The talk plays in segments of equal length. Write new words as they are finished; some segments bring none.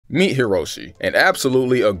Meet Hiroshi, an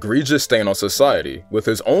absolutely egregious stain on society, with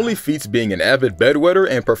his only feats being an avid bedwetter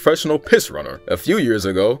and professional piss runner. A few years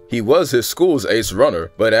ago, he was his school's ace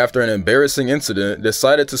runner, but after an embarrassing incident,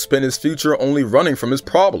 decided to spend his future only running from his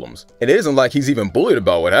problems. It isn't like he's even bullied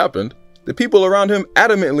about what happened. The people around him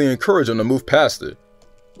adamantly encourage him to move past it.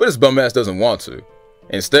 But his bum ass doesn't want to.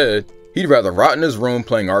 Instead, he'd rather rot in his room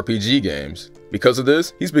playing RPG games. Because of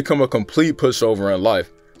this, he's become a complete pushover in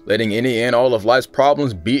life, letting any and all of life's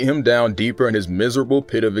problems beat him down deeper in his miserable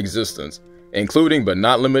pit of existence, including but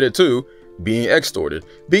not limited to being extorted,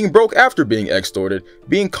 being broke after being extorted,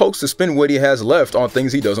 being coaxed to spend what he has left on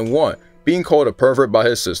things he doesn't want, being called a pervert by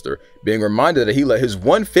his sister, being reminded that he let his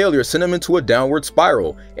one failure send him into a downward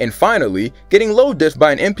spiral, and finally, getting low diffed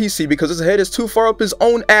by an NPC because his head is too far up his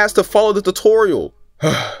own ass to follow the tutorial.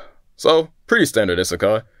 So, pretty standard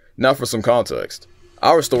isekai. Now for some context.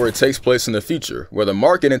 Our story takes place in the future, where the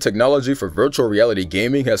market and technology for virtual reality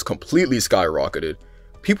gaming has completely skyrocketed.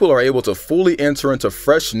 People are able to fully enter into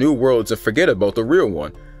fresh new worlds and forget about the real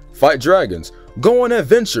one. Fight dragons, go on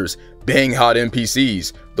adventures, bang hot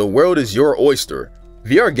NPCs, the world is your oyster.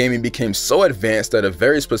 VR gaming became so advanced that a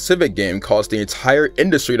very specific game caused the entire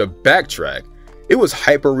industry to backtrack. It was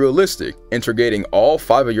hyper-realistic, integrating all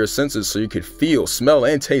 5 of your senses so you could feel, smell,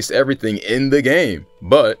 and taste everything in the game.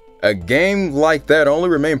 But a game like that only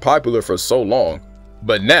remained popular for so long.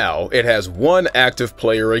 But now, it has one active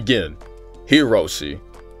player again, Hiroshi.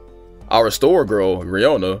 Our store girl,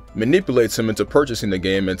 Riona, manipulates him into purchasing the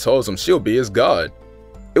game and tells him she'll be his god.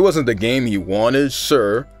 It wasn't the game he wanted,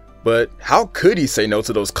 sure, but how could he say no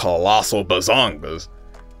to those colossal bazongas?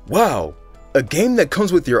 Wow, a game that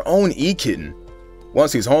comes with your own e-kitten.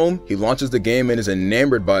 Once he's home, he launches the game and is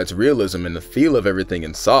enamored by its realism and the feel of everything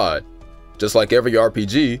inside. Just like every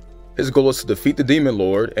RPG, his goal is to defeat the Demon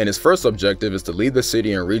Lord, and his first objective is to leave the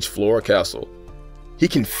city and reach Flora Castle. He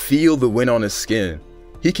can feel the wind on his skin.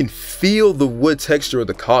 He can feel the wood texture of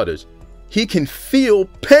the cottage. He can feel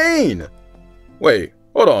pain! Wait,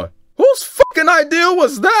 hold on. Whose fucking idea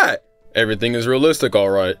was that? Everything is realistic,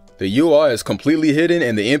 alright. The UI is completely hidden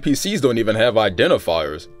and the NPCs don't even have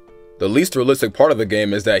identifiers. The least realistic part of the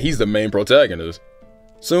game is that he's the main protagonist.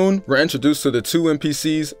 Soon, we're introduced to the two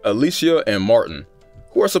NPCs, Alicia and Martin,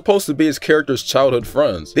 who are supposed to be his character's childhood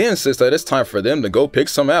friends. They insist that it's time for them to go pick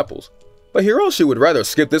some apples. But Hiroshi would rather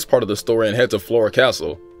skip this part of the story and head to Flora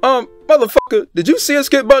Castle. Motherfucker, did you see a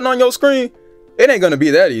skip button on your screen? It ain't gonna be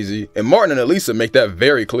that easy, and Martin and Alicia make that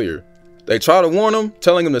very clear. They try to warn him,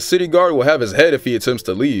 telling him the city guard will have his head if he attempts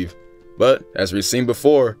to leave. But, as we've seen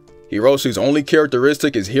before, Hiroshi's only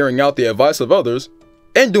characteristic is hearing out the advice of others,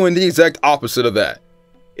 and doing the exact opposite of that.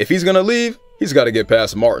 If he's gonna leave, he's gotta get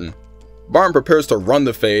past Martin. Martin prepares to run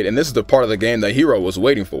the fade, and this is the part of the game that Hiro was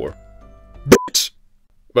waiting for. Bitch!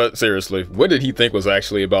 But seriously, what did he think was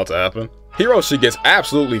actually about to happen? Hiroshi gets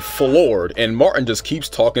absolutely floored, and Martin just keeps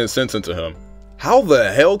talking sense into him. How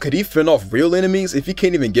the hell could he fend off real enemies if he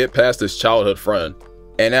can't even get past his childhood friend?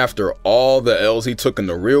 And after all the L's he took in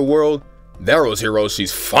the real world, that was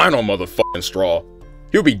Hiroshi's final motherfucking straw.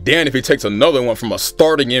 He'll be damned if he takes another one from a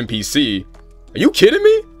starting NPC. Are you kidding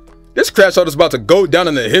me? This crash out is about to go down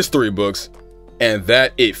in the history books. And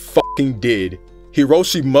that it fucking did.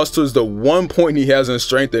 Hiroshi musters the one point he has in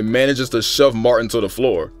strength and manages to shove Martin to the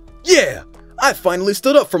floor. Yeah, I finally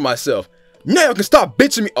stood up for myself. Now I can stop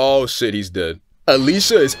bitching me. Oh shit, he's dead.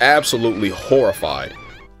 Alicia is absolutely horrified.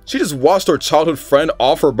 She just washed her childhood friend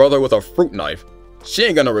off her brother with a fruit knife. She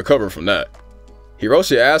ain't gonna recover from that.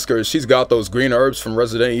 Hiroshi asks her if she's got those green herbs from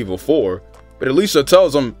Resident Evil 4, but Alicia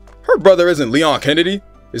tells him her brother isn't Leon Kennedy,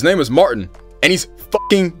 his name is Martin, and he's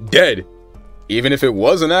fucking dead. Even if it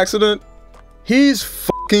was an accident, he's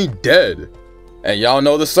fucking dead. And y'all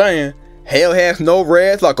know the saying, hell has no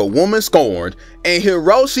wrath like a woman scorned, and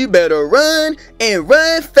Hiroshi better run and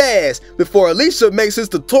run fast before Alicia makes his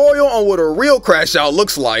tutorial on what a real crash out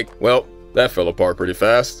looks like. Well, that fell apart pretty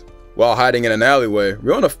fast. While hiding in an alleyway,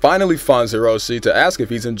 Riona finally finds Hiroshi to ask if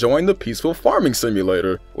he's enjoying the peaceful farming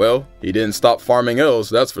simulator. Well, he didn't stop farming elves,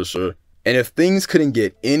 that's for sure. And if things couldn't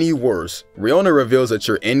get any worse, Riona reveals that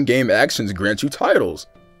your in-game actions grant you titles.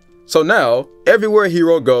 So now, everywhere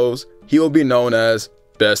Hiro goes, he will be known as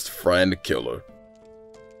Best Friend Killer.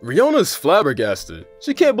 Riona's flabbergasted.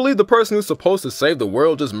 She can't believe the person who's supposed to save the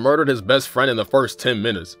world just murdered his best friend in the first 10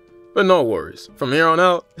 minutes. But no worries, from here on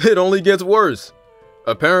out, it only gets worse.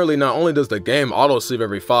 Apparently, not only does the game autosave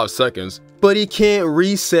every 5 seconds, but he can't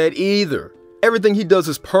reset either. Everything he does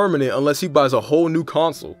is permanent unless he buys a whole new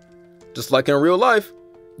console. Just like in real life,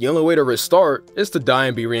 the only way to restart is to die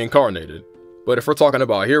and be reincarnated. But if we're talking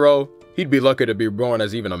about Hiro, he'd be lucky to be born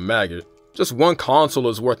as even a maggot. Just one console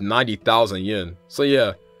is worth 90,000 yen. So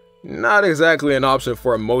yeah, Not exactly an option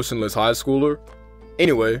for a motionless high schooler.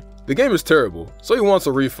 Anyway, the game is terrible, so he wants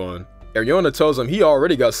a refund. Riona tells him he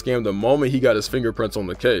already got scammed the moment he got his fingerprints on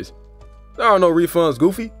the case. There are no refunds,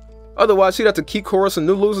 Goofy. Otherwise, she'd have to keep coercing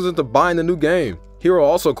new losers into buying the new game. Hiro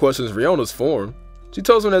also questions Riona's form. She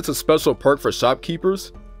tells him that's a special perk for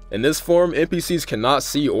shopkeepers. In this form, NPCs cannot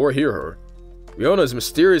see or hear her. Riona is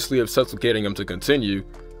mysteriously supplicating him to continue,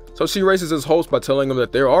 so she raises his hopes by telling him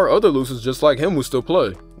that there are other losers just like him who still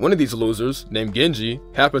play. One of these losers, named Genji,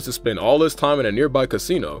 happens to spend all his time in a nearby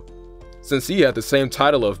casino. Since he had the same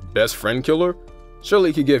title of Best Friend Killer, surely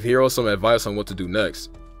he could give Hiro some advice on what to do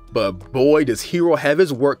next. But boy does Hiro have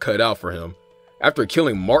his work cut out for him. After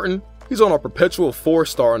killing Martin, he's on a perpetual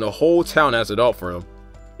 4-star and the whole town has it out for him.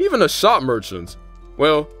 Even the shop merchants.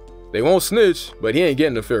 Well, they won't snitch, but he ain't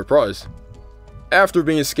getting a fair price. After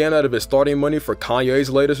being scammed out of his starting money for Kanye's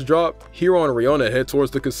latest drop, Hiro and Riona head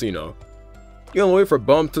towards the casino. The only way for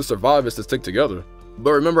Bum to survive is to stick together.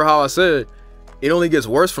 But remember how I said, it only gets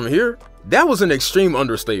worse from here? That was an extreme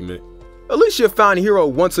understatement. Alicia found Hiro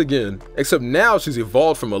once again, except now she's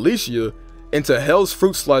evolved from Alicia into Hell's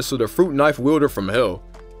Fruit Slicer, the fruit knife wielder from Hell.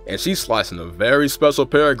 And she's slicing a very special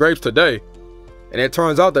pair of grapes today. And it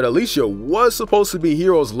turns out that Alicia was supposed to be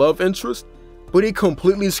Hiro's love interest, but he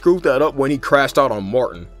completely screwed that up when he crashed out on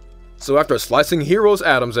Martin. So after slicing Hiro's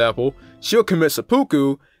Adam's apple, she'll commit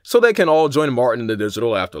seppuku so they can all join Martin in the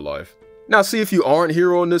digital afterlife. Now see, if you aren't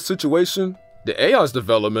Hiro in this situation, the AI's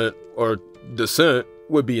development, or descent,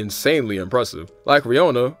 would be insanely impressive. Like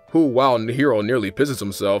Riona, who while Hiro nearly pisses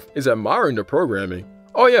himself, is admiring the programming.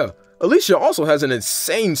 Oh yeah, Alicia also has an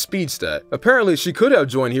insane speed stat. Apparently she could have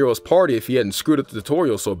joined Hiro's party if he hadn't screwed up the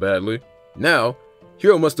tutorial so badly. Now,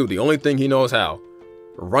 Hiro must do the only thing he knows how,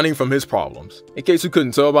 running from his problems. In case you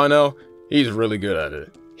couldn't tell by now, he's really good at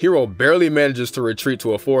it. Hiro barely manages to retreat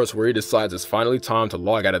to a forest where he decides it's finally time to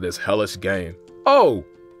log out of this hellish game. Oh,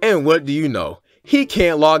 and what do you know? He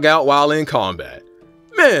can't log out while in combat.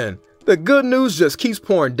 Man, the good news just keeps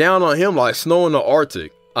pouring down on him like snow in the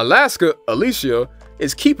Arctic. Alaska, Alicia,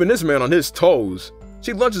 is keeping this man on his toes.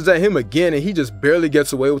 She lunges at him again and he just barely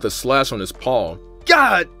gets away with a slash on his palm.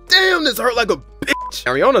 God damn, this hurt like a bitch!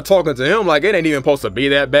 And Riona talking to him like it ain't even supposed to be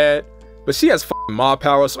that bad. But she has f***ing mob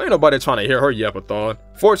power, so ain't nobody trying to hear her yapathon.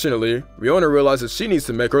 Fortunately, Riona realizes she needs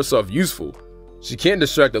to make herself useful. She can't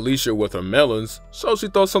distract Alicia with her melons, so she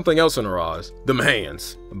throws something else in her eyes. Them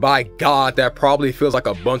hands. By God, that probably feels like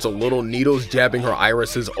a bunch of little needles jabbing her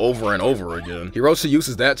irises over and over again. Hiroshi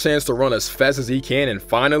uses that chance to run as fast as he can, and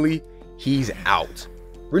finally, he's out.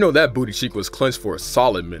 We know that booty cheek was clenched for a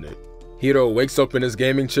solid minute. Hiro wakes up in his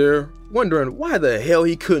gaming chair, wondering why the hell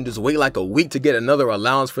he couldn't just wait like a week to get another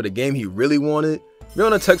allowance for the game he really wanted.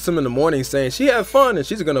 Riona texts him in the morning saying she had fun and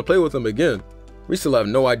she's gonna play with him again. We still have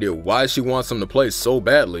no idea why she wants him to play so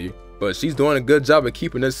badly, but she's doing a good job of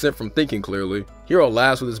keeping his scent from thinking clearly. Hiro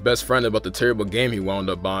laughs with his best friend about the terrible game he wound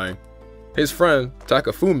up buying. His friend,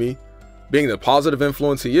 Takafumi, being the positive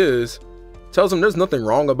influence he is, tells him there's nothing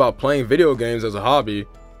wrong about playing video games as a hobby,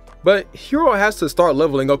 but Hiro has to start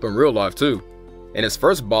leveling up in real life too. And his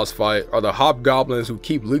first boss fight are the hobgoblins who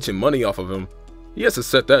keep leeching money off of him. He has to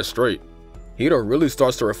set that straight. Hiro really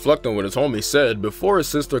starts to reflect on what his homie said before his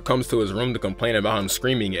sister comes to his room to complain about him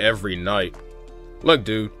screaming every night. Look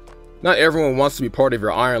dude, not everyone wants to be part of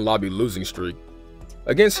your Iron Lobby losing streak.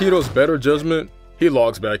 Against Hiro's better judgment, he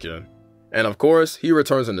logs back in. And of course, he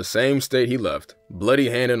returns in the same state he left, bloody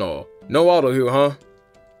hand and all. No auto heal, huh?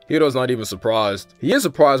 Hiro's not even surprised. He is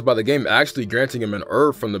surprised by the game actually granting him an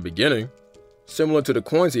herb from the beginning. Similar to the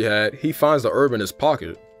coins he had, he finds the herb in his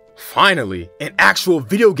pocket. Finally, an actual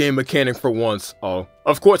video game mechanic for once. Oh,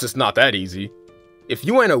 of course it's not that easy. If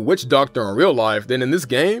you ain't a witch doctor in real life, then in this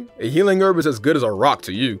game, a healing herb is as good as a rock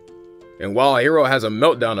to you. And while Hiro has a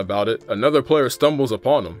meltdown about it, another player stumbles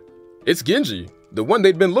upon him. It's Genji, the one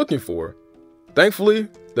they'd been looking for. Thankfully,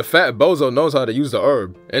 the fat bozo knows how to use the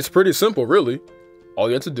herb. It's pretty simple really. All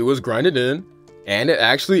you have to do is grind it in, and it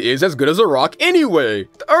actually is as good as a rock anyway.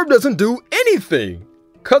 The herb doesn't do anything.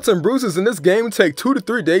 Cuts and bruises in this game take 2 to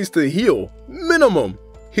 3 days to heal, minimum.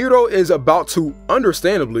 Hiro is about to,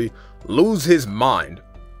 understandably, lose his mind.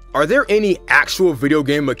 Are there any actual video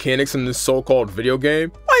game mechanics in this so-called video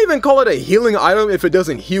game? Why even call it a healing item if it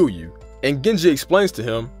doesn't heal you? And Genji explains to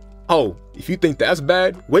him, oh, if you think that's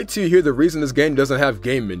bad, wait till you hear the reason this game doesn't have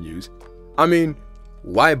game menus. I mean,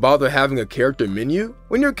 why bother having a character menu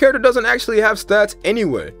when your character doesn't actually have stats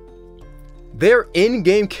anyway? Their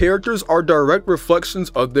in-game characters are direct reflections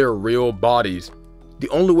of their real bodies. The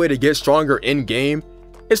only way to get stronger in-game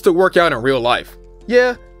is to work out in real life.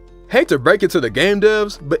 Yeah, Hate to break it to the game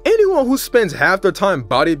devs, but anyone who spends half their time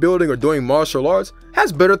bodybuilding or doing martial arts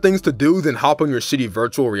has better things to do than hop on your shitty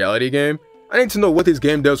virtual reality game. I need to know what these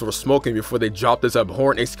game devs were smoking before they dropped this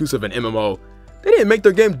abhorrent excuse of an MMO. They didn't make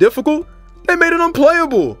their game difficult, they made it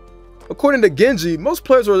unplayable. According to Genji, most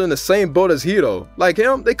players are in the same boat as Hiro. Like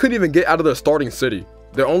him, they couldn't even get out of their starting city.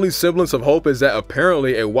 Their only semblance of hope is that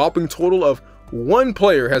apparently a whopping total of 1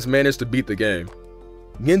 player has managed to beat the game.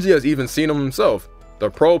 Genji has even seen him himself. The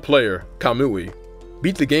pro player, Kamui,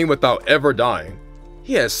 beat the game without ever dying.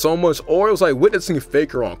 He has so much aura, it was like witnessing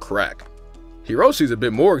Faker on crack. Hiroshi's a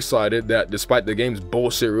bit more excited that despite the game's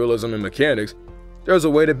bullshit realism and mechanics, there's a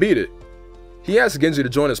way to beat it. He asked Genji to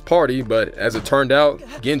join his party, but as it turned out,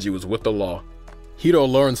 Genji was with the law. Hiro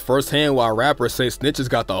learns firsthand why rappers say snitches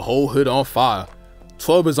got the whole hood on fire.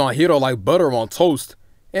 12 is on Hiro like butter on toast,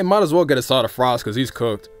 and might as well get a side of fries cause he's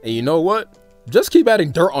cooked. And you know what? Just keep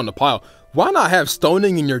adding dirt on the pile. Why not have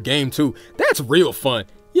stoning in your game too? That's real fun.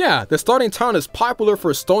 Yeah, the starting town is popular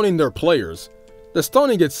for stoning their players. The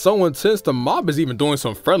stoning gets so intense the mob is even doing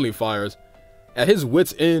some friendly fires. At his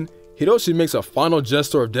wit's end, Hiroshi makes a final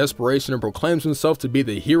gesture of desperation and proclaims himself to be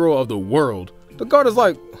the hero of the world. The guard is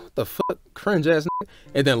like, what the fuck, cringe ass nigga,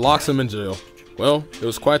 and then locks him in jail. Well, it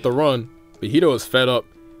was quite the run, but Hiro is fed up.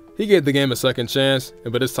 He gave the game a second chance,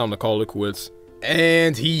 but it's time to call it quits.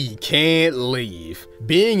 And he can't leave.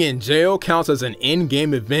 Being in jail counts as an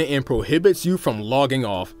in-game event and prohibits you from logging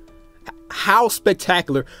off. How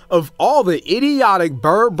spectacular. Of all the idiotic,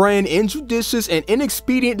 bird-brained, injudicious, and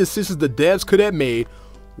inexpedient decisions the devs could have made,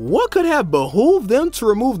 what could have behooved them to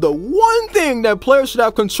remove the one thing that players should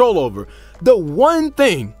have control over? The one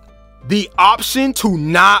thing. The option to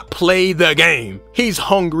not play the game. He's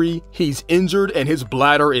hungry, he's injured, and his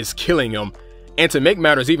bladder is killing him. And to make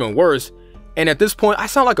matters even worse, and at this point I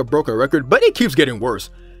sound like a broken record, but it keeps getting worse,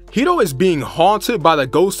 Hiro is being haunted by the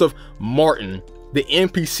ghost of Martin, the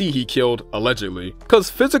NPC he killed, allegedly. Cause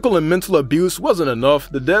physical and mental abuse wasn't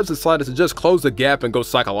enough, the devs decided to just close the gap and go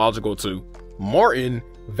psychological too. Martin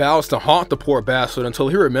vows to haunt the poor bastard until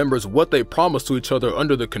he remembers what they promised to each other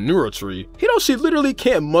under the Kanura tree. Hiroshi literally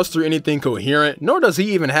can't muster anything coherent, nor does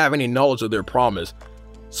he even have any knowledge of their promise.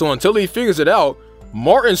 So until he figures it out,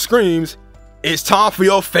 Martin screams, "It's time for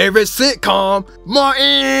your favorite sitcom,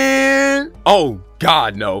 Martin!" Oh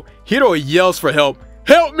god no. Hiro yells for help.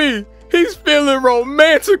 "Help me! He's feeling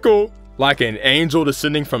romantical!" Like an angel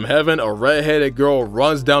descending from heaven, a red-headed girl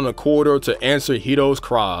runs down the corridor to answer Hiro's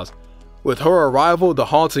cries. With her arrival, the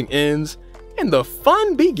haunting ends, and the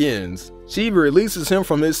fun begins. She releases him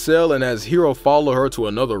from his cell and has Hiro follow her to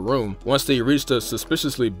another room. Once they reach the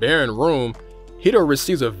suspiciously barren room, Hiro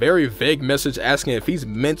receives a very vague message asking if he's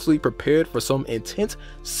mentally prepared for some intense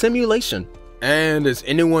simulation. And is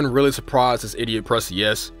anyone really surprised this idiot pressed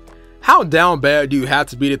yes? How down bad do you have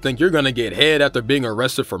to be to think you're gonna get head after being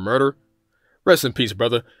arrested for murder? Rest in peace,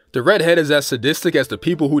 brother. The redhead is as sadistic as the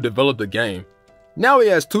people who developed the game. Now he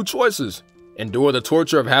has two choices: endure the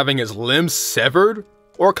torture of having his limbs severed,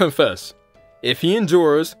 or confess. If he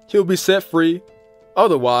endures, he'll be set free.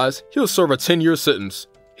 Otherwise, he'll serve a 10-year sentence.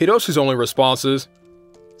 Hiroshi's only response is,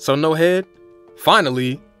 "So no head?"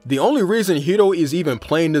 Finally, the only reason Hiro is even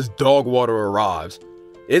playing this dog water arrives.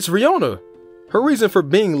 It's Riona. Her reason for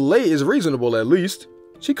being late is reasonable at least.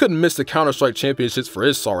 She couldn't miss the Counter-Strike Championships for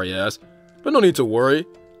his sorry ass. But no need to worry,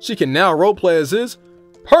 she can now roleplay as his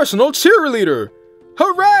personal cheerleader.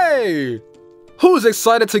 Hooray! Who's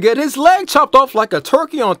excited to get his leg chopped off like a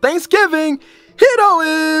turkey on Thanksgiving? Hiro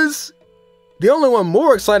is! The only one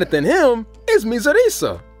more excited than him is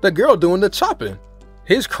Mizurisa, the girl doing the chopping.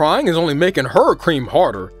 His crying is only making her cream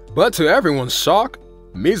harder. But to everyone's shock,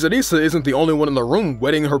 Mizurisa isn't the only one in the room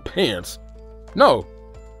wetting her pants. No,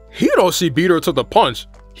 Hiroshi beat her to the punch.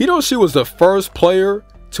 Hiroshi was the first player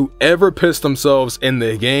to ever piss themselves in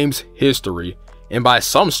the game's history. And by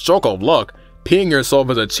some stroke of luck, peeing yourself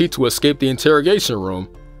is a cheat to escape the interrogation room.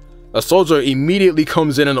 A soldier immediately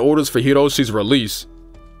comes in and orders for Hiroshi's release.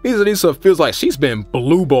 Mizurisa feels like she's been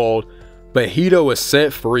blue-balled, but Hiro is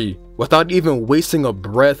set free. Without even wasting a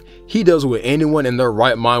breath, he does what anyone in their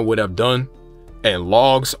right mind would have done, and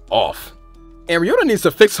logs off. And Ryota needs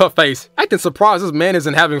to fix her face, acting surprised this man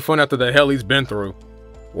isn't having fun after the hell he's been through.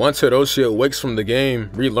 Once Hiroshi awakes from the game,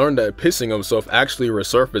 we learn that pissing himself actually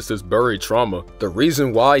resurfaced his buried trauma, the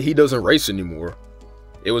reason why he doesn't race anymore.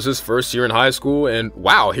 It was his first year in high school, and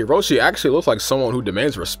wow, Hiroshi actually looks like someone who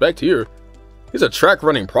demands respect here. He's a track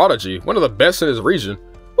running prodigy, one of the best in his region.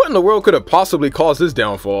 What in the world could have possibly caused his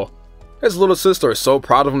downfall? His little sister is so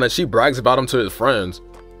proud of him that she brags about him to his friends.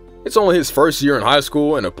 It's only his first year in high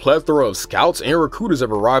school, and a plethora of scouts and recruiters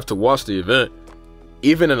have arrived to watch the event.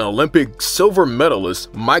 Even an Olympic silver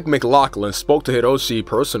medalist, Mike McLaughlin, spoke to Hiroshi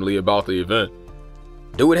personally about the event.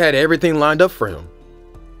 Dude had everything lined up for him.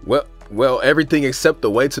 Well, everything except the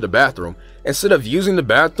way to the bathroom. Instead of using the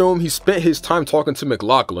bathroom, he spent his time talking to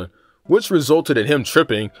McLaughlin, which resulted in him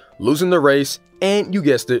tripping, losing the race, and you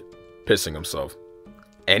guessed it, pissing himself.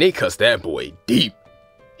 And he cussed that boy deep.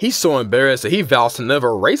 He's so embarrassed that he vows to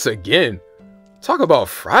never race again. Talk about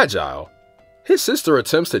fragile. His sister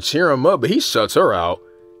attempts to cheer him up, but he shuts her out.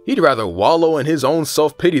 He'd rather wallow in his own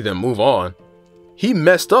self-pity than move on. He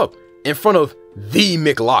messed up in front of the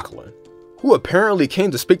McLaughlin, who apparently came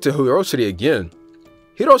to speak to Hiroshi again.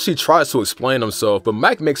 Hiroshi tries to explain himself, but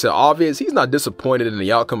Mike makes it obvious he's not disappointed in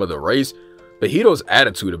the outcome of the race, but Hito's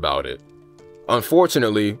attitude about it.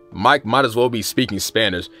 Unfortunately, Mike might as well be speaking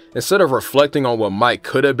Spanish. Instead of reflecting on what Mike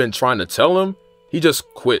could have been trying to tell him, he just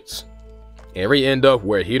quits. And we end up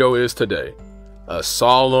where Hito is today, a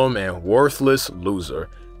solemn and worthless loser.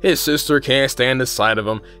 His sister can't stand the sight of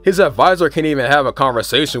him, his advisor can't even have a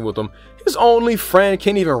conversation with him, his only friend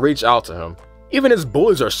can't even reach out to him. Even his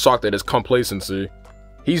bullies are shocked at his complacency.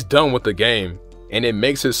 He's done with the game, and it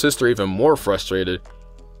makes his sister even more frustrated.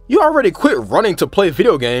 You already quit running to play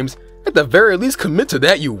video games, at the very least commit to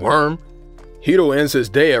that, you worm. Hito ends his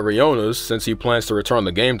day at Ryona's since he plans to return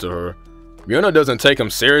the game to her. Ryona doesn't take him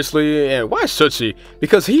seriously, and why should she?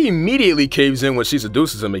 Because he immediately caves in when she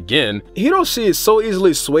seduces him again. Hiroshi is so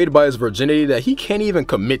easily swayed by his virginity that he can't even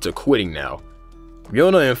commit to quitting now.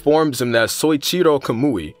 Ryona informs him that Soichiro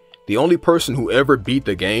Kamui, the only person who ever beat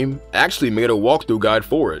the game, actually made a walkthrough guide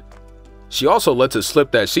for it. She also lets it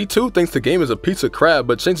slip that she too thinks the game is a piece of crap,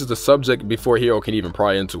 but changes the subject before Hiro can even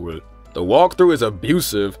pry into it. The walkthrough is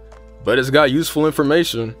abusive, but it's got useful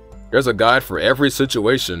information. There's a guide for every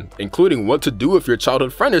situation, including what to do if your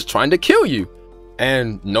childhood friend is trying to kill you.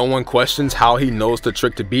 And no one questions how he knows the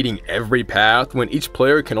trick to beating every path when each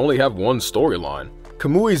player can only have one storyline.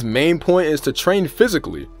 Kamui's main point is to train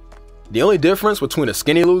physically. The only difference between a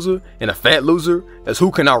skinny loser and a fat loser is who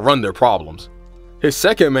can outrun their problems. His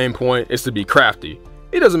second main point is to be crafty.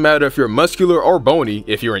 It doesn't matter if you're muscular or bony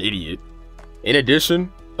if you're an idiot. In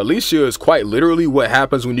addition, Alicia is quite literally what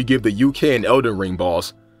happens when you give the UK an Elden Ring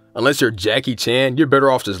boss. Unless you're Jackie Chan, you're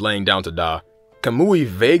better off just laying down to die. Kamui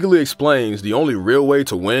vaguely explains the only real way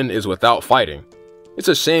to win is without fighting. It's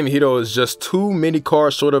a shame Hito is just too many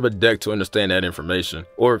cards short of a deck to understand that information,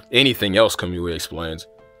 or anything else, Kamui explains.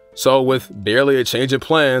 So with barely a change in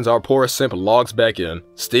plans, our poor simp logs back in.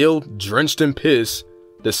 Still drenched in piss,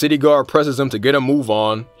 the city guard presses him to get a move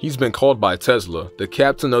on. He's been called by Tesla, the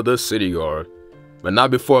captain of the city guard. But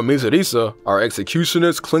not before Mizurisa, our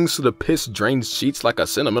executionist, clings to the piss-drained sheets like a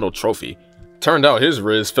sentimental trophy. Turned out his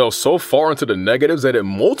wrist fell so far into the negatives that it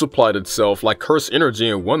multiplied itself like cursed energy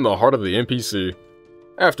and won the heart of the NPC.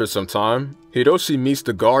 After some time, Hiroshi meets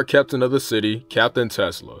the guard captain of the city, Captain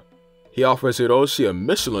Tesla. He offers Hiroshi a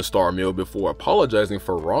Michelin star meal before apologizing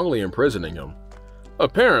for wrongly imprisoning him.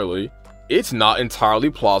 Apparently, it's not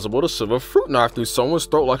entirely plausible to shove a fruit knife through someone's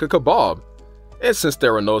throat like a kebab. And since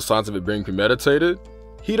there are no signs of it being premeditated,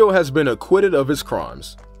 Hito has been acquitted of his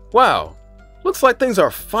crimes. Wow, looks like things are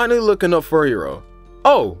finally looking up for Hiro.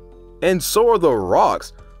 Oh, and so are the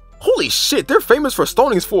rocks. Holy shit, they're famous for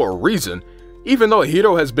stonings for a reason. Even though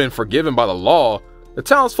Hito has been forgiven by the law, the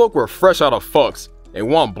townsfolk were fresh out of fucks and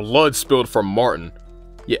want blood spilled from Martin.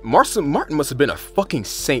 Yet Martin must have been a fucking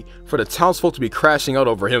saint for the townsfolk to be crashing out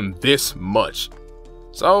over him this much.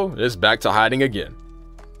 So it's back to hiding again.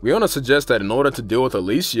 Ryona suggests that in order to deal with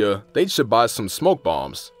Alicia, they should buy some smoke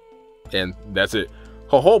bombs. And that's it.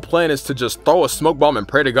 Her whole plan is to just throw a smoke bomb and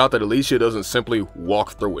pray to God that Alicia doesn't simply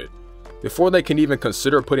walk through it. Before they can even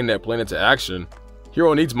consider putting that plan into action,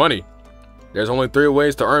 Hiro needs money. There's only 3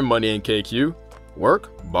 ways to earn money in KQ: work,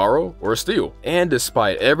 borrow, or steal. And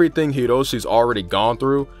despite everything Hiroshi's already gone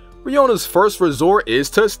through, Ryona's first resort is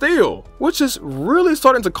to steal, which is really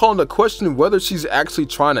starting to call into question whether she's actually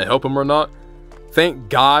trying to help him or not. Thank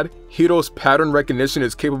God, Hito's pattern recognition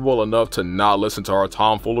is capable enough to not listen to our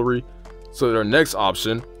tomfoolery. So their next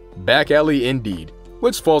option, back alley indeed,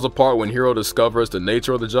 which falls apart when Hiro discovers the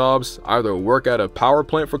nature of the jobs, either work at a power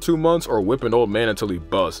plant for 2 months or whip an old man until he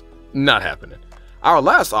busts. Not happening. Our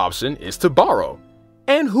last option is to borrow.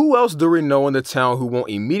 And who else do we know in the town who won't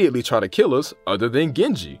immediately try to kill us other than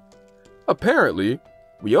Genji? Apparently,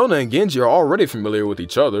 Ryona and Genji are already familiar with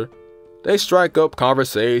each other. They strike up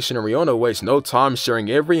conversation and Ryona wastes no time sharing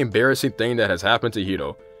every embarrassing thing that has happened to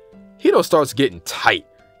Hito. Hito starts getting tight,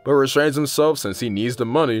 but restrains himself since he needs the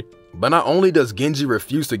money. But not only does Genji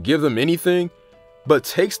refuse to give them anything, but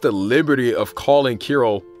takes the liberty of calling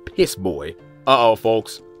Kiro Piss Boy. Uh-oh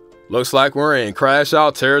folks, looks like we're in crash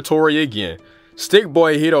out territory again. Stick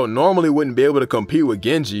Boy Hiro normally wouldn't be able to compete with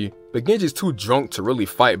Genji, but Genji's too drunk to really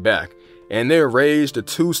fight back. And their rage, the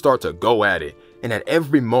two start to go at it. And at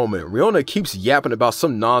every moment, Riona keeps yapping about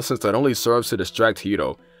some nonsense that only serves to distract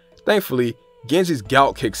Hiro. Thankfully, Genji's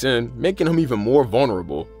gout kicks in, making him even more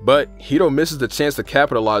vulnerable. But Hiro misses the chance to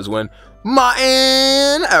capitalize when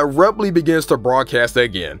Martin abruptly begins to broadcast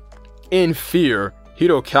again. In fear,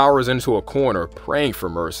 Hiro cowers into a corner, praying for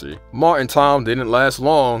mercy. Martin time didn't last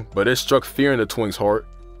long, but it struck fear in the twing's heart.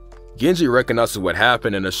 Genji recognizes what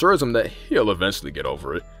happened and assures him that he'll eventually get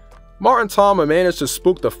over it. Martin Tama managed to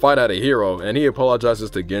spook the fight out of Hiro, and he apologizes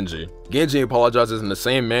to Genji. Genji apologizes in the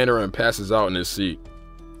same manner and passes out in his seat.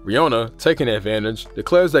 Riona, taking advantage,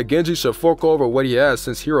 declares that Genji should fork over what he has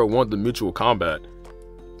since Hiro won the mutual combat.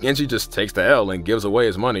 Genji just takes the L and gives away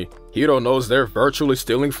his money. Hiro knows they're virtually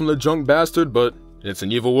stealing from the drunk bastard, but it's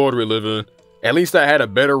an evil world we live in. At least that had a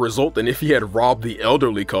better result than if he had robbed the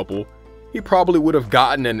elderly couple. He probably would have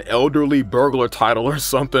gotten an elderly burglar title or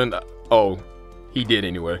something. Oh, he did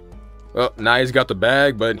anyway. Well, now he's got the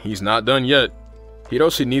bag, but he's not done yet.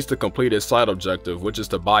 Hiroshi needs to complete his side objective, which is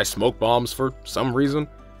to buy smoke bombs for some reason.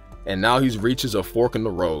 And now he reaches a fork in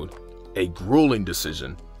the road. A grueling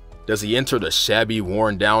decision. Does he enter the shabby,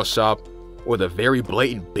 worn down shop, or the very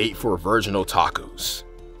blatant bait for virgin otakus?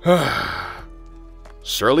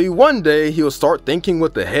 Surely one day he'll start thinking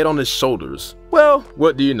with the head on his shoulders. Well,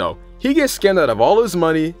 what do you know? He gets scammed out of all his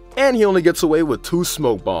money, and he only gets away with 2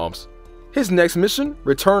 smoke bombs. His next mission?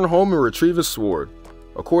 Return home and retrieve his sword.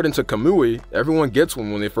 According to Kamui, everyone gets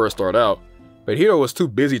one when they first start out, but Hiro was too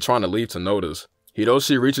busy trying to leave to notice.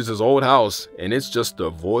 Hiroshi reaches his old house, and it's just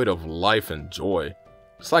devoid of life and joy.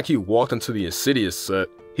 It's like he walked into the Insidious set.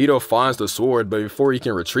 Hiro finds the sword, but before he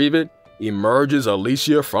can retrieve it, emerges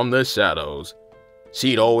Alicia from the shadows.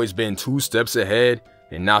 She'd always been 2 steps ahead,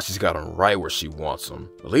 and now she's got him right where she wants him.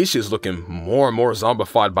 Alicia's looking more and more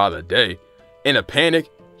zombified by the day. In a panic,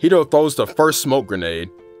 Hiro throws the first smoke grenade.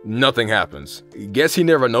 Nothing happens. Guess he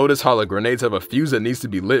never noticed how the grenades have a fuse that needs to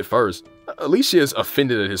be lit first. Alicia is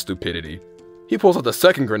offended at his stupidity. He pulls out the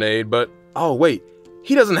second grenade, but oh wait,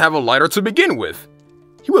 he doesn't have a lighter to begin with.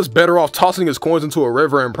 He was better off tossing his coins into a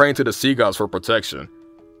river and praying to the sea gods for protection.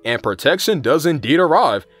 And protection does indeed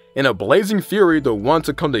arrive. In a blazing fury, the one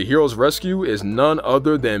to come to Hiro's rescue is none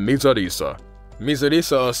other than Mizurisa.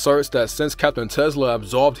 Mizurisa asserts that since Captain Tesla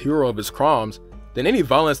absolved Hiro of his crimes, then any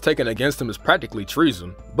violence taken against him is practically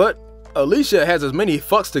treason. But Alicia has as many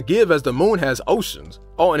fucks to give as the moon has oceans.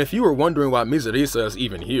 Oh, and if you were wondering why Mizurisa is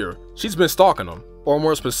even here, she's been stalking him. Or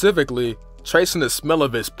more specifically, tracing the smell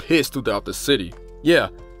of his piss throughout the city. Yeah,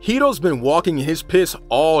 Hiro's been walking in his piss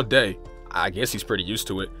all day. I guess he's pretty used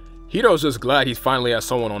to it. Hiro's just glad he finally has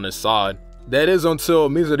someone on his side. That is until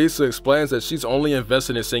Mizurisa explains that she's only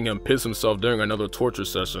invested in seeing him piss himself during another torture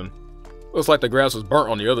session. Looks like the grass was burnt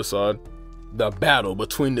on the other side. The battle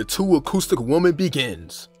between the 2 acoustic women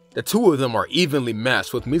begins. The 2 of them are evenly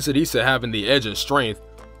matched, with Mizurisa having the edge in strength,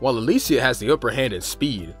 while Alicia has the upper hand in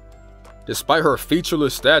speed. Despite her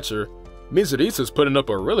featureless stature, Mizurisa's putting up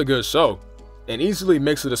a really good show, and easily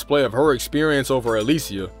makes a display of her experience over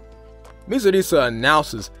Alicia. Mizurisa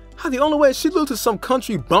announces how the only way she'd lose to some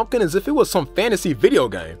country bumpkin is if it was some fantasy video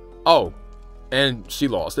game. Oh, and she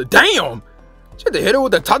lost. Damn! She had to hit her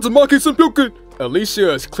with the Tatsumaki Senpuku!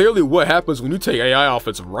 Alicia is clearly what happens when you take AI off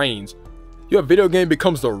its reins. Your video game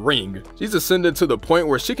becomes the ring. She's ascended to the point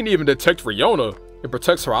where she can even detect Riona and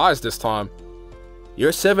protects her eyes this time.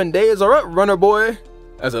 Your 7 days are up, runner boy!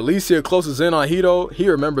 As Alicia closes in on Hiro, he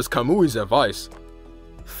remembers Kamui's advice.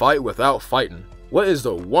 Fight without fighting. What is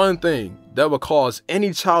the one thing that would cause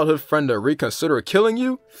any childhood friend to reconsider killing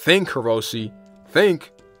you? Think, Hiroshi.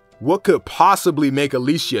 Think. What could possibly make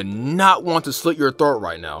Alicia not want to slit your throat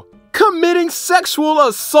right now? Committing sexual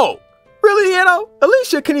assault! Really,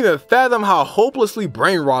 Alicia can't even fathom how hopelessly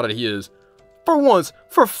brain-rotted he is. For once,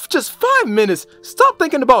 for just 5 minutes, stop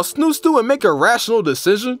thinking about snoo-stoo and make a rational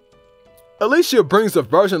decision. Alicia brings the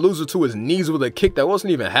virgin loser to his knees with a kick that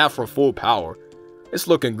wasn't even half her full power. It's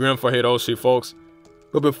looking grim for Hiroshi, folks.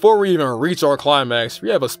 But before we even reach our climax, we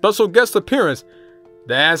have a special guest appearance.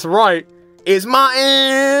 That's right, it's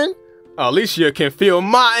Martin! Alicia can feel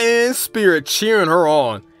Martin's spirit cheering her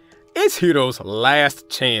on. It's Hiro's last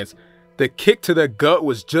chance. The kick to the gut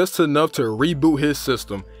was just enough to reboot his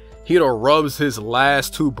system. Hiro rubs his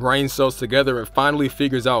last 2 brain cells together and finally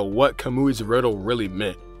figures out what Kamui's riddle really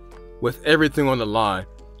meant. With everything on the line,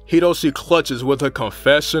 Hiroshi clutches with a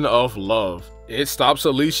confession of love. It stops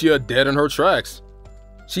Alicia dead in her tracks.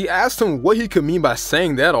 She asks him what he could mean by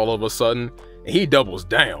saying that all of a sudden, and he doubles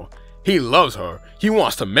down. He loves her, he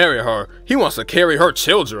wants to marry her, he wants to carry her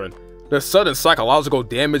children. The sudden psychological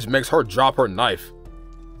damage makes her drop her knife.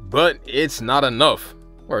 But it's not enough,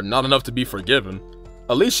 or not enough to be forgiven.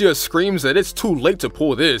 Alicia screams that it's too late to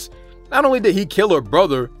pull this. Not only did he kill her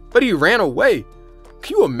brother, but he ran away.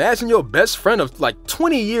 Can you imagine your best friend of like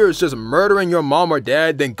 20 years just murdering your mom or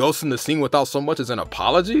dad, then ghosting the scene without so much as an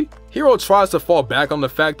apology? Hiro tries to fall back on the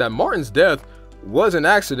fact that Martin's death was an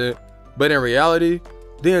accident, but in reality,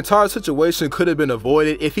 the entire situation could have been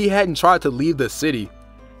avoided if he hadn't tried to leave the city.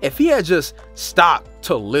 If he had just stopped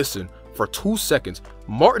to listen for 2 seconds,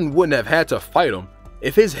 Martin wouldn't have had to fight him.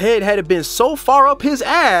 If his head hadn't been so far up his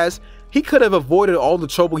ass, he could have avoided all the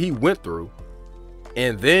trouble he went through.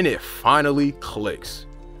 And then it finally clicks.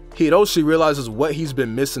 Hiroshi realizes what he's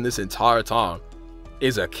been missing this entire time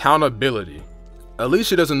is accountability.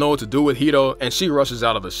 Alicia doesn't know what to do with Hiro and she rushes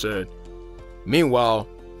out of the shed. Meanwhile,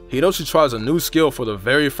 Hiroshi tries a new skill for the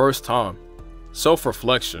very first time: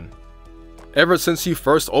 self-reflection. Ever since he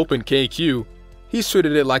first opened KQ, he's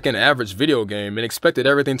treated it like an average video game and expected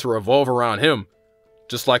everything to revolve around him.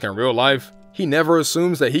 Just like in real life, he never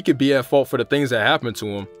assumes that he could be at fault for the things that happen to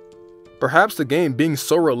him. Perhaps the game being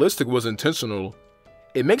so realistic was intentional.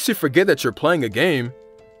 It makes you forget that you're playing a game,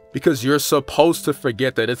 because you're supposed to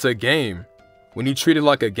forget that it's a game. When you treat it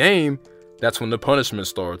like a game, that's when the punishment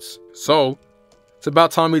starts. So, it's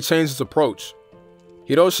about time he changed his approach.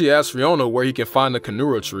 Hiroshi asks Riona where he can find the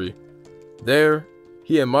Kanura tree. There,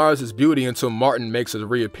 he admires his beauty until Martin makes his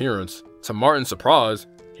reappearance. To Martin's surprise,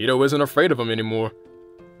 Hiro isn't afraid of him anymore.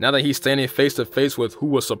 Now that he's standing face to face with who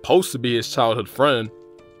was supposed to be his childhood friend,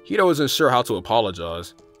 Hiro isn't sure how to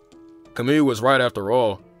apologize. Kamui was right after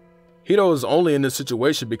all. Hiro is only in this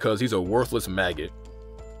situation because he's a worthless maggot.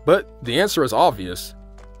 But the answer is obvious.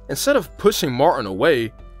 Instead of pushing Martin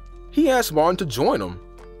away, he asks Martin to join him.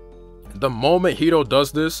 The moment Hiro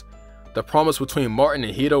does this, the promise between Martin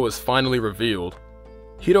and Hiro is finally revealed.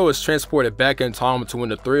 Hiro is transported back in time to when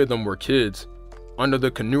the three of them were kids. Under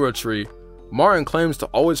the Kanura tree, Martin claims to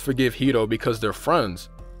always forgive Hiro because they're friends.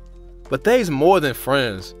 But they's more than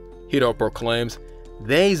friends, Hiro proclaims.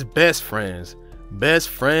 They's best friends. Best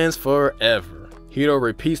friends forever. Hiro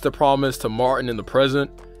repeats the promise to Martin in the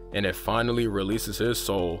present, and it finally releases his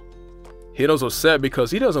soul. Hiro's upset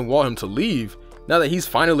because he doesn't want him to leave now that he's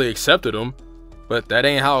finally accepted him, but that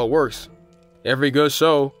ain't how it works. Every good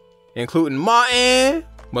show, including Martin,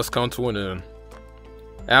 must come to an end.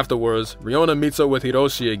 Afterwards, Riona meets up with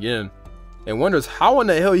Hiroshi again, and wonders how in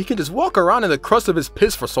the hell he can just walk around in the crust of his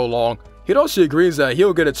piss for so long. Hiroshi agrees that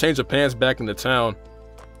he'll get a change of pants back in the town.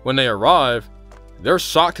 When they arrive, they're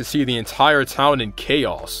shocked to see the entire town in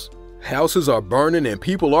chaos. Houses are burning and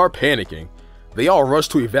people are panicking. They all rush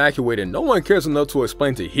to evacuate and no one cares enough to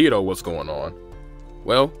explain to Hiro what's going on.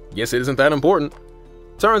 Well, guess it isn't that important.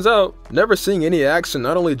 Turns out, never seeing any action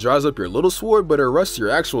not only dries up your little sword, but it rusts your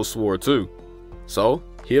actual sword too. So,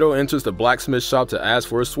 Hiro enters the blacksmith shop to ask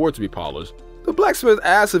for his sword to be polished. The blacksmith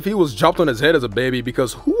asks if he was dropped on his head as a baby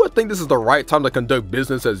because who would think this is the right time to conduct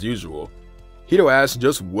business as usual? Hiro asks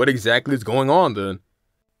just what exactly is going on then.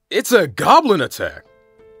 It's a goblin attack!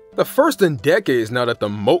 The first in decades now that the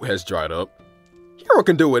moat has dried up. Hiro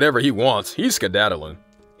can do whatever he wants, he's skedaddling.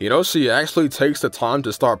 Hiroshi actually takes the time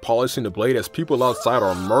to start polishing the blade as people outside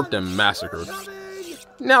are murked and massacred.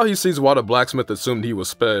 Now he sees why the blacksmith assumed he was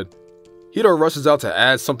sped. Hiro rushes out to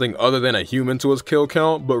add something other than a human to his kill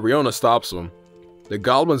count, but Riona stops him. The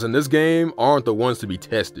goblins in this game aren't the ones to be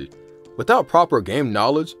tested. Without proper game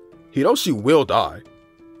knowledge, Hiroshi will die.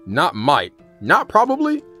 Not might, not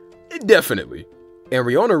probably, definitely. And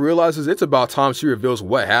Riona realizes it's about time she reveals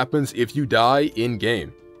what happens if you die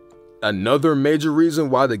in-game. Another major reason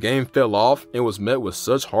why the game fell off and was met with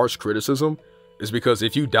such harsh criticism is because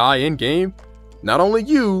if you die in-game, not only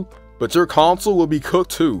you, but your console will be cooked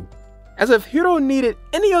too. As if Hiro needed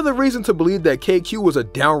any other reason to believe that KQ was a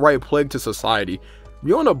downright plague to society,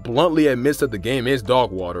 Riona bluntly admits that the game is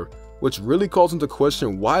dog water, which really calls into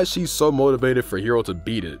question why she's so motivated for Hiro to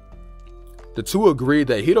beat it. The two agree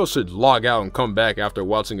that Hiro should log out and come back after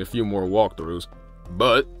watching a few more walkthroughs,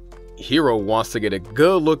 but Hiro wants to get a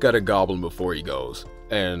good look at a goblin before he goes.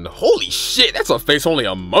 And holy shit, that's a face only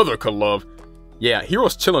a mother could love. Yeah,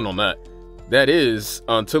 Hiro's chilling on that. That is,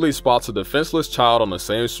 until he spots a defenseless child on the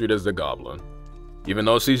same street as the goblin. Even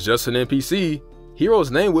though she's just an NPC,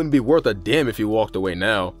 Hiro's name wouldn't be worth a damn if he walked away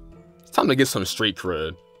now. It's time to get some street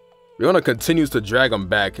cred. Riona continues to drag him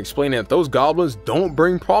back, explaining that those goblins don't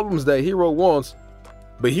bring problems that Hiro wants.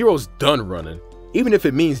 But Hiro's done running. Even if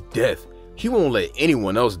it means death, he won't let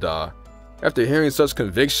anyone else die. After hearing such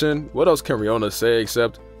conviction, what else can Riona say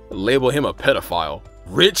except label him a pedophile?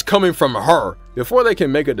 Rich coming from her! Before they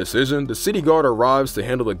can make a decision, the city guard arrives to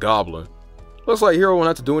handle the goblin. Looks like Hiro won't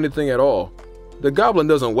have to do anything at all. The goblin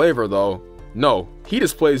doesn't waver though. No, he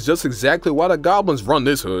displays just exactly why the goblins run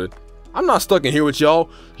this hood. I'm not stuck in here with y'all,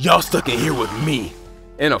 y'all stuck in here with me.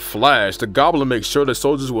 In a flash, the goblin makes sure the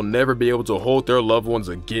soldiers will never be able to hold their loved ones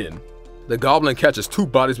again. The goblin catches 2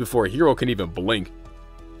 bodies before Hiro can even blink.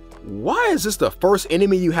 Why is this the first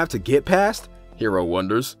enemy you have to get past? Hiro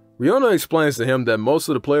wonders. Riona explains to him that most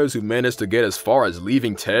of the players who managed to get as far as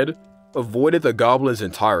leaving Ted avoided the goblins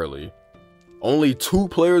entirely. Only 2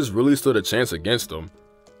 players really stood a chance against them,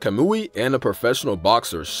 Kamui and the professional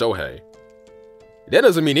boxer Shohei. That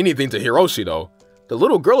doesn't mean anything to Hiroshi though. The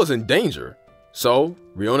little girl is in danger. So,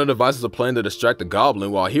 Riona devises a plan to distract the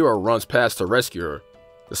goblin while Hiro runs past to rescue her.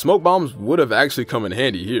 The smoke bombs would have actually come in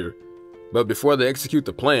handy here, but before they execute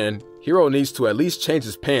the plan, Hiro needs to at least change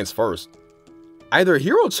his pants first. Either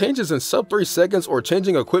Hiro changes in sub 3 seconds or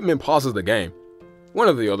changing equipment pauses the game. One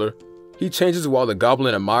or the other. He changes while the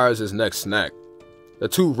goblin admires his next snack. The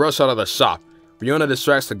 2 rush out of the shop. Riona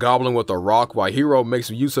distracts the goblin with a rock while Hiro makes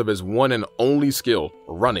use of his one and only skill,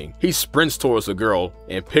 running. He sprints towards the girl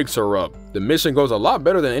and picks her up. The mission goes a lot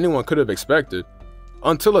better than anyone could have expected,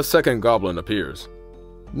 until a second goblin appears.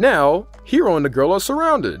 Now, Hiro and the girl are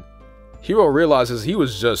surrounded. Hiro realizes he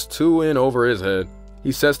was just too in over his head.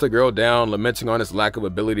 He sets the girl down, lamenting on his lack of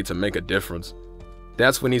ability to make a difference.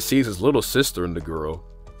 That's when he sees his little sister in the girl.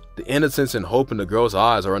 The innocence and hope in the girl's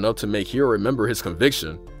eyes are enough to make Hiro remember his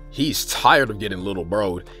conviction. He's tired of getting little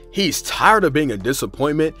broed. He's tired of being a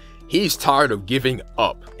disappointment. He's tired of giving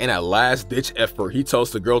up. In a last-ditch effort, he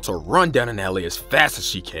tells the girl to run down an alley as fast as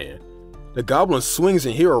she can. The goblin swings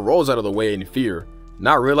and Hiro rolls out of the way in fear,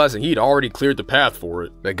 not realizing he'd already cleared the path for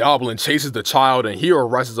it. The goblin chases the child and Hiro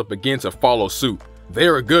rises up again to follow suit.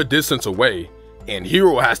 They're a good distance away, and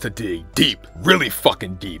Hiro has to dig deep, really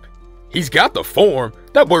fucking deep. He's got the form.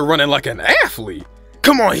 That boy running like an athlete.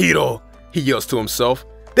 Come on, Hiro, he yells to himself.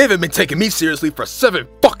 They haven't been taking me seriously for 7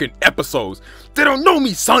 fucking episodes. They don't know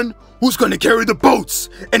me, son. Who's gonna carry the boats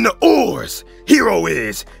and the oars? Hiro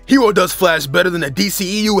is. Hiro does flash better than the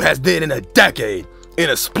DCEU has did in a decade. In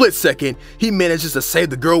a split second, he manages to save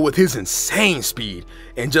the girl with his insane speed.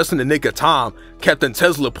 And just in the nick of time, Captain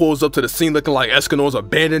Tesla pulls up to the scene looking like Escanor's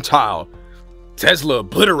abandoned child. Tesla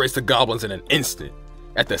obliterates the goblins in an instant.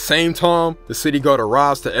 At the same time, the city guard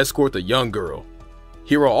arrives to escort the young girl.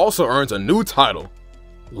 Hiro also earns a new title,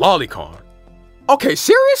 Lolicon. Okay,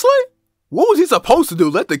 seriously? What was he supposed to do,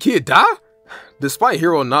 let the kid die? Despite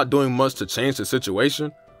Hiro not doing much to change the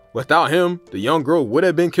situation, without him, the young girl would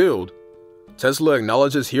have been killed. Tesla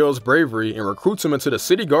acknowledges Hiro's bravery and recruits him into the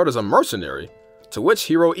city guard as a mercenary, to which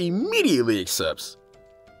Hiro immediately accepts.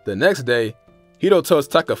 The next day, Hiro tells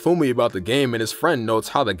Takafumi about the game and his friend notes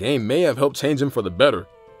how the game may have helped change him for the better.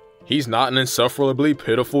 He's not an insufferably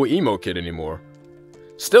pitiful emo kid anymore.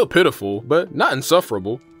 Still pitiful, but not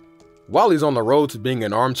insufferable. While he's on the road to being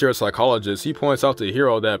an armchair psychologist, he points out to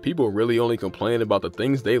Hiro that people really only complain about the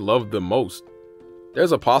things they love the most.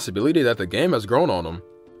 There's a possibility that the game has grown on him.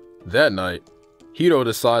 That night, Hiro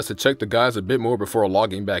decides to check the guys a bit more before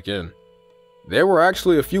logging back in. There were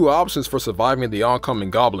actually a few options for surviving the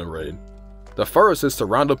oncoming goblin raid. The first is to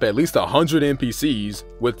round up at least 100 NPCs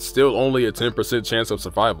with still only a 10% chance of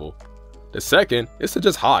survival. The second is to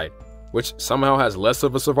just hide, which somehow has less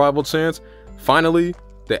of a survival chance. Finally,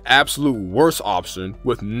 the absolute worst option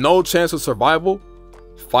with no chance of survival,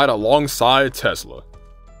 fight alongside Tesla.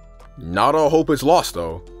 Not all hope is lost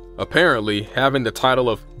though. Apparently, having the title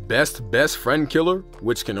of best friend killer,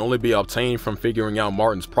 which can only be obtained from figuring out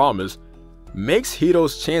Martin's promise, makes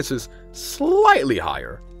Hiro's chances slightly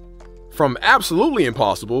higher. From absolutely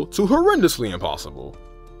impossible to horrendously impossible.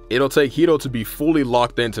 It'll take Hiro to be fully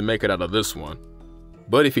locked in to make it out of this one.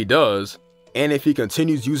 But if he does, and if he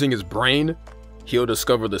continues using his brain, he'll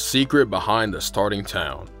discover the secret behind the starting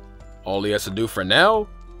town. All he has to do for now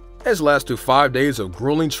is last through 5 days of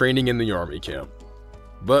grueling training in the army camp.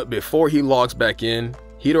 But before he logs back in,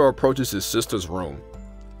 Hiro approaches his sister's room.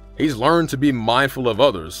 He's learned to be mindful of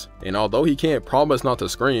others, and although he can't promise not to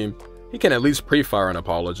scream, he can at least pre-fire an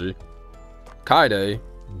apology. Kaide,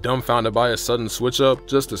 dumbfounded by a sudden switch-up,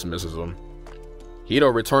 just dismisses him. Hiro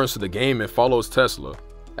returns to the game and follows Tesla.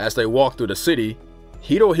 As they walk through the city,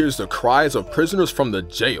 Hiro hears the cries of prisoners from the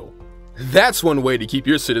jail. That's one way to keep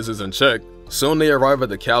your citizens in check. Soon they arrive at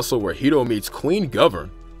the castle where Hiro meets Queen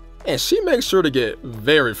Govern, and she makes sure to get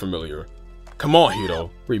very familiar. Come on,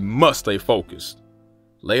 Hiro, we must stay focused.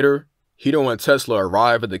 Later, Hiro and Tesla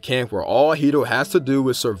arrive at the camp where all Hiro has to do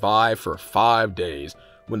is survive for 5 days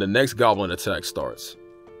when the next goblin attack starts.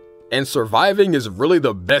 And surviving is really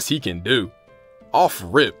the best he can do. Off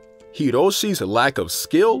rip, Hiroshi's lack of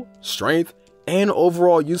skill, strength, and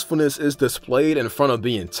overall usefulness is displayed in front of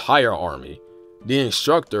the entire army. The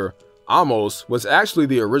instructor, Amos, was actually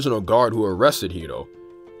the original guard who arrested Hiro.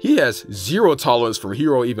 He has zero tolerance for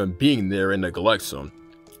Hiro even being there and neglects him.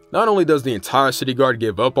 Not only does the entire city guard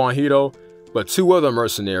give up on Hiro, but two other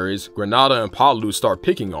mercenaries, Granada and Palu, start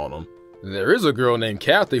picking on him. There is a girl named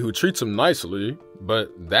Kathy who treats him nicely, but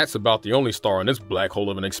that's about the only star in this black hole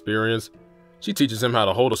of an experience. She teaches him how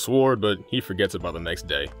to hold a sword, but he forgets it by the next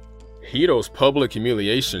day. Hiro's public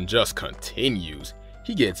humiliation just continues.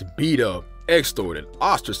 He gets beat up, extorted,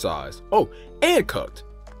 ostracized, oh, and cucked.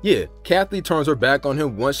 Yeah, Kathy turns her back on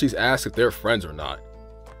him once she's asked if they're friends or not.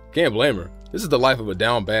 Can't blame her. This is the life of a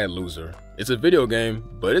down bad loser. It's a video game,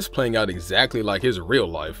 but it's playing out exactly like his real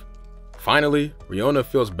life. Finally, Riona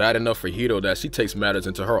feels bad enough for Hiro that she takes matters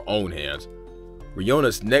into her own hands.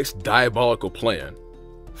 Riona's next diabolical plan: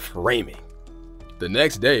 framing. The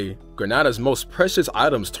next day, Granada's most precious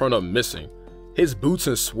items turn up missing. His boots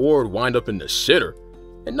and sword wind up in the shitter,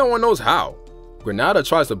 and no one knows how. Granada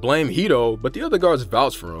tries to blame Hiro, but the other guards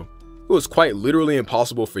vouch for him. It was quite literally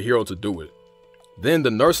impossible for Hiro to do it. Then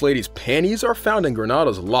the nurse lady's panties are found in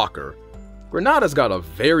Granada's locker. Granada's got a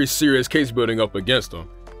very serious case building up against him.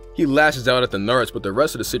 He lashes out at the nurse, but the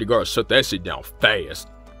rest of the city guards shut that shit down fast.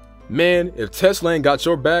 Man, if Tesla ain't got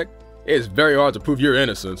your back, it's very hard to prove your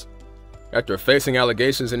innocence. After facing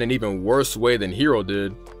allegations in an even worse way than Hiro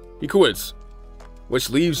did, he quits, which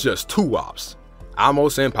leaves just two ops,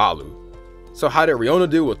 Amos and Palu. So how did Riona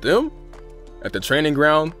deal with them? At the training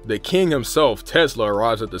ground, the king himself, Tesla,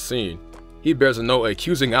 arrives at the scene. He bears a note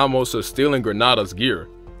accusing Amos of stealing Granada's gear,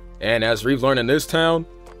 and as we've learned in this town,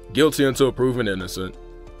 guilty until proven innocent.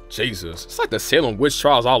 Jesus, it's like the Salem witch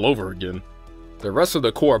trials all over again. The rest of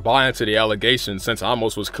the corps buy into the allegations since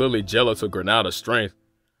Amos was clearly jealous of Granada's strength.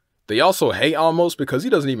 They also hate Amos because he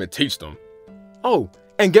doesn't even teach them. Oh,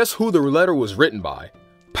 and guess who the letter was written by?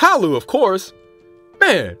 Palu, of course!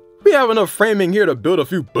 Man, we have enough framing here to build a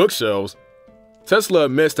few bookshelves. Tesla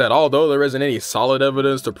admits that although there isn't any solid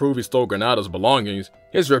evidence to prove he stole Granada's belongings,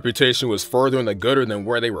 his reputation was further in the gutter than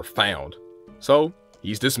where they were found. So,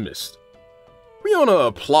 he's dismissed. Riona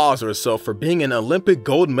applauds herself for being an Olympic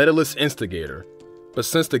gold medalist instigator. But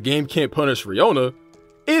since the game can't punish Riona,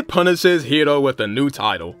 it punishes Hiro with a new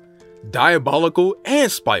title: Diabolical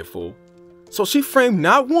and Spiteful. So she framed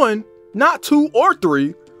not one, not two or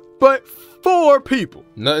three, but 4 people.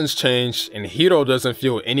 Nothing's changed, and Hiro doesn't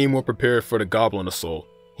feel any more prepared for the Goblin Assault.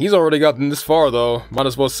 He's already gotten this far though, might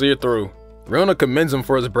as well see it through. Riona commends him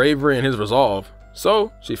for his bravery and his resolve,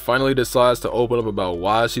 so she finally decides to open up about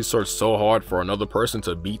why she searched so hard for another person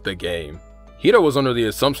to beat the game. Hiro was under the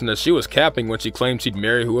assumption that she was capping when she claimed she'd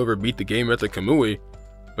marry whoever beat the game at the Kamui,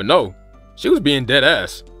 but no, she was being dead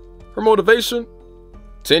ass. Her motivation?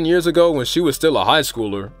 10 years ago when she was still a high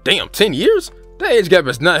schooler. Damn, 10 years? That age gap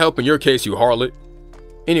is not helping your case, you harlot.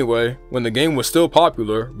 Anyway, when the game was still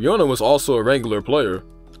popular, Riona was also a regular player.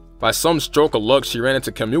 By some stroke of luck, she ran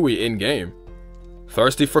into Kamui in-game.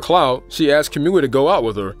 Thirsty for clout, she asked Kamui to go out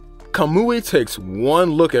with her. Kamui takes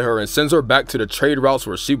one look at her and sends her back to the trade routes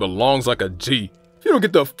where she belongs like a G. If you don't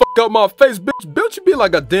get the fuck out my face, bitch, you be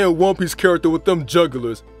like a damn One Piece character with them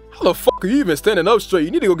jugglers. How the fuck are you even standing up straight?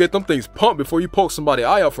 You need to go get them things pumped before you poke somebody's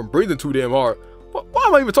eye out from breathing too damn hard. Why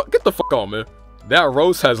am I even talking? Get the fuck on, man. That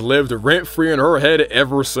roast has lived rent-free in her head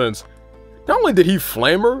ever since. Not only did he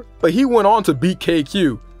flame her, but he went on to beat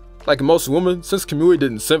KQ. Like most women, since Kamui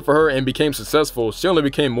didn't simp for her and became successful, she only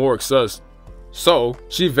became more obsessed. So,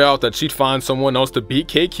 she vowed that she'd find someone else to beat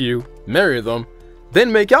KQ, marry them,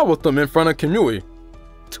 then make out with them in front of Kamui.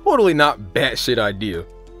 Totally not batshit idea.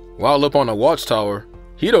 While up on the watchtower,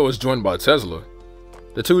 Hiro is joined by Tesla.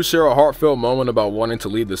 The two share a heartfelt moment about wanting to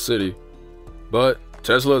leave the city. But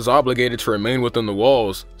Tesla is obligated to remain within the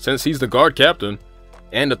walls since he's the guard captain,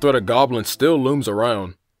 and the threat of goblins still looms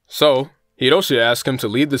around. So, Hiroshi asks him to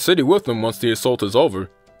leave the city with him once the assault is over.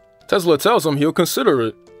 Tesla tells him he'll consider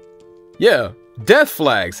it. Yeah, death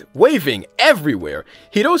flags waving everywhere.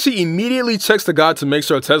 Hiroshi immediately checks the god to make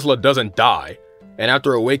sure Tesla doesn't die, and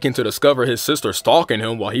after awaking to discover his sister stalking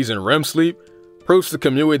him while he's in REM sleep, proves to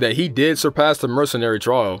Kamui that he did surpass the mercenary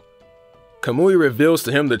trial. Kamui reveals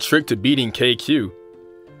to him the trick to beating KQ.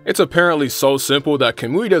 It's apparently so simple that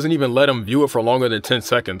Kamui doesn't even let him view it for longer than 10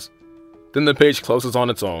 seconds. Then the page closes on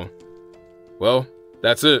its own. Well,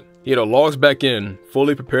 that's it. Hiro logs back in,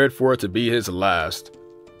 fully prepared for it to be his last.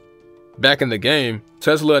 Back in the game,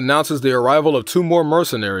 Tesla announces the arrival of 2 more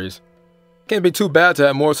mercenaries. Can't be too bad to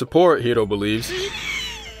have more support, Hiro believes.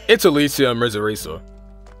 It's Alicia and Mizurisa.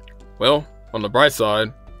 Well, on the bright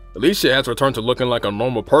side, Alicia has returned to looking like a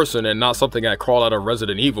normal person and not something that crawled out of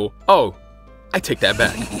Resident Evil. Oh, I take that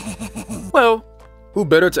back. Well, who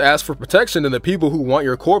better to ask for protection than the people who want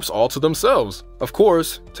your corpse all to themselves? Of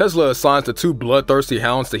course, Tesla assigns the two bloodthirsty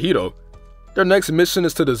hounds to Hito. Their next mission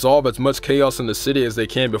is to dissolve as much chaos in the city as they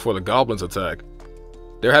can before the goblins attack.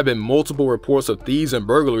 There have been multiple reports of thieves and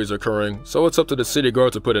burglaries occurring, so it's up to the city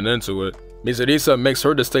guard to put an end to it. Mizurisa makes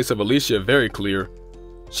her distaste of Alicia very clear.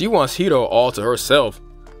 She wants Hito all to herself.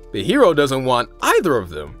 The hero doesn't want either of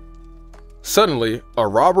them. Suddenly, a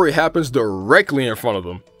robbery happens directly in front of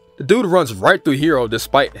them. The dude runs right through Hiro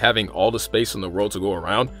despite having all the space in the world to go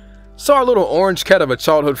around, so our little orange cat of a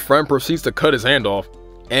childhood friend proceeds to cut his hand off,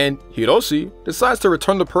 and Hiroshi decides to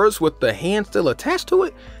return the purse with the hand still attached to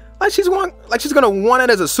it, like she's gonna want it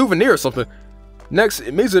as a souvenir or something. Next,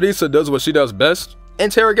 Mizurisa does what she does best,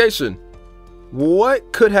 interrogation.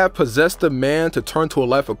 What could have possessed the man to turn to a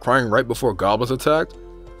life of crime right before goblins attacked?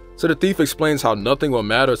 So the thief explains how nothing will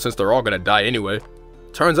matter since they're all gonna die anyway.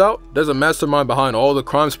 Turns out, there's a mastermind behind all the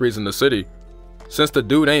crime sprees in the city. Since the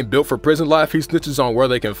dude ain't built for prison life, he snitches on where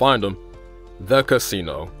they can find him. The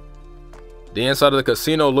casino. The inside of the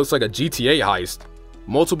casino looks like a GTA heist.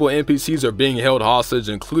 Multiple NPCs are being held hostage,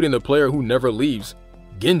 including the player who never leaves,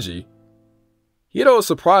 Genji. Hito is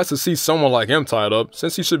surprised to see someone like him tied up,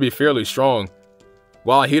 since he should be fairly strong.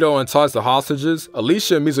 While Hito unties the hostages,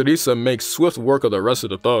 Alicia and Mizurisa make swift work of the rest of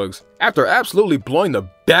the thugs. After absolutely blowing the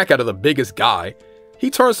back out of the biggest guy, he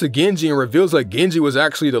turns to Genji and reveals that Genji was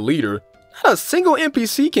actually the leader. Not a single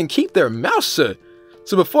NPC can keep their mouth shut,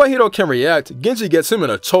 so before Hito can react, Genji gets him in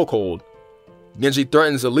a chokehold. Genji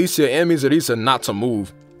threatens Alicia and Mizurisa not to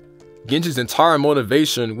move. Genji's entire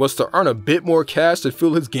motivation was to earn a bit more cash to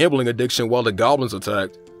fuel his gambling addiction while the goblins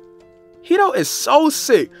attacked. Hito is so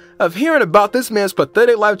sick of hearing about this man's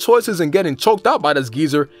pathetic life choices and getting choked out by this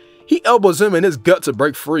geezer, he elbows him in his gut to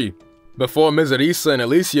break free. Before Mizurisa and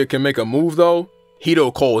Alicia can make a move though,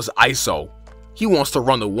 Hito calls ISO. He wants to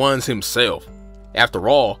run the ones himself. After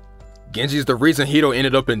all, Genji's the reason Hito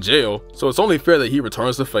ended up in jail, so it's only fair that he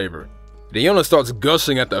returns the favor. The owner starts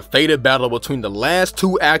gushing at the fated battle between the last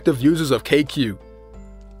two active users of KQ.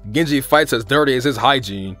 Genji fights as dirty as his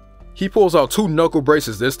hygiene. He pulls out two knuckle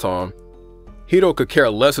braces this time. Hito could care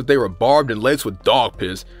less if they were barbed and laced with dog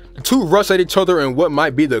piss. The two rush at each other in what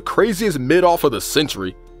might be the craziest mid-off of the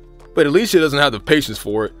century. But Alicia doesn't have the patience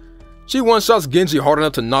for it. She one-shots Genji hard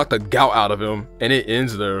enough to knock the gout out of him, and it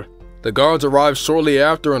ends there. The guards arrive shortly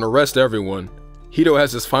after and arrest everyone. Hito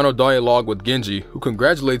has his final dialogue with Genji, who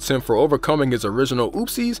congratulates him for overcoming his original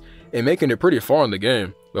oopsies and making it pretty far in the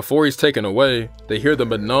game. Before he's taken away, they hear the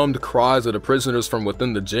benumbed cries of the prisoners from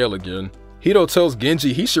within the jail again. Hito tells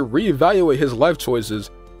Genji he should reevaluate his life choices,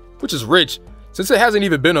 which is rich, since it hasn't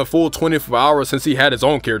even been a full 24 hours since he had his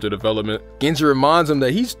own character development. Genji reminds him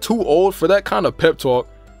that he's too old for that kind of pep talk,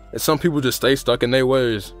 and some people just stay stuck in their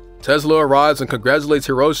ways. Tesla arrives and congratulates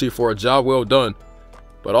Hiroshi for a job well done,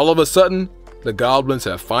 but all of a sudden, the goblins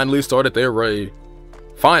have finally started their raid.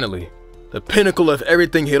 Finally, the pinnacle of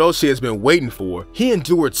everything Hiroshi has been waiting for. He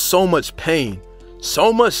endured so much pain,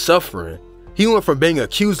 so much suffering. He went from being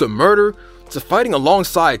accused of murder to fighting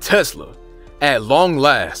alongside Tesla. At long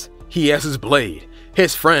last, he has his blade,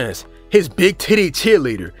 his friends, his big titty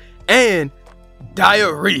cheerleader, and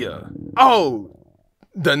diarrhea. Oh,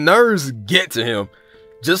 the nerves get to him,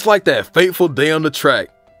 just like that fateful day on the track,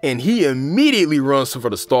 and he immediately runs for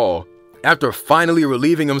the stall. After finally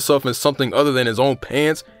relieving himself in something other than his own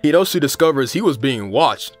pants, Hiroshi discovers he was being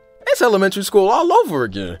watched. It's elementary school all over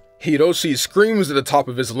again. Hiroshi screams at the top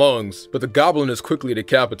of his lungs, but the goblin is quickly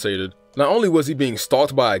decapitated. Not only was he being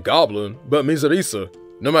stalked by a goblin, but Mizurisa.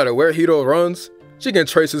 No matter where Hito runs, she can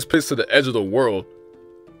trace his piss to the edge of the world.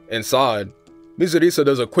 Inside, Mizurisa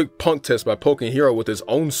does a quick punk test by poking Hiro with his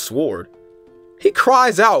own sword. He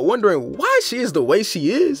cries out, wondering why she is the way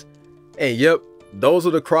she is. And yep, those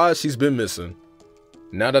are the cries she's been missing.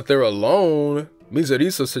 Now that they're alone,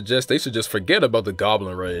 Mizurisa suggests they should just forget about the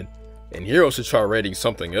goblin raid, and Hiro should try raiding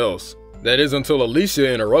something else. That is until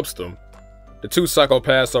Alicia interrupts them. The two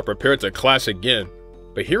psychopaths are prepared to clash again,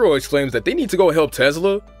 but Hiro exclaims that they need to go help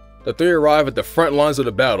Tesla. The three arrive at the front lines of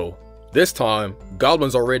the battle. This time,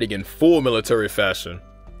 goblins are raiding in full military fashion.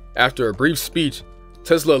 After a brief speech,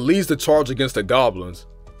 Tesla leads the charge against the goblins.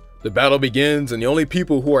 The battle begins, and the only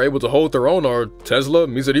people who are able to hold their own are Tesla,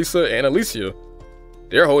 Mizurisa, and Alicia.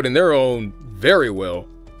 They're holding their own very well.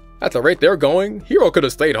 At the rate they're going, Hiro could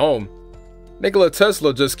have stayed home. Nikola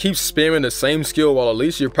Tesla just keeps spamming the same skill while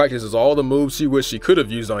Alicia practices all the moves she wished she could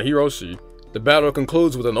have used on Hiroshi. The battle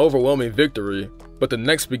concludes with an overwhelming victory, but the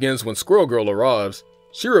next begins when Squirrel Girl arrives.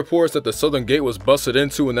 She reports that the southern gate was busted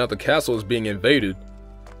into and that the castle is being invaded.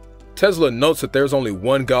 Tesla notes that there's only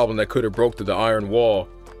one goblin that could have broke through the iron wall,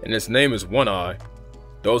 and its name is One Eye.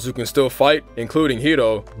 Those who can still fight, including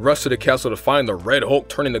Hiro, rush to the castle to find the Red Hulk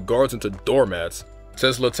turning the guards into doormats.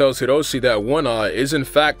 Tesla tells Hiroshi that One Eye is in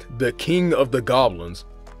fact the king of the goblins.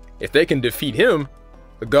 If they can defeat him,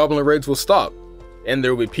 the goblin raids will stop, and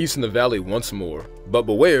there will be peace in the valley once more. But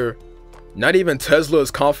beware, not even Tesla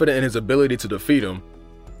is confident in his ability to defeat him.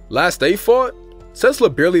 Last they fought, Tesla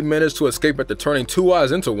barely managed to escape after turning Two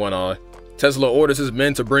Eyes into One Eye. Tesla orders his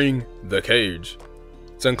men to bring the cage.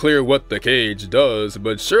 It's unclear what the cage does,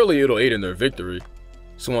 but surely it'll aid in their victory.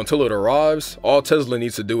 So until it arrives, all Tesla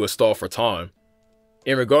needs to do is stall for time.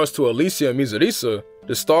 In regards to Alicia and Mizurisa,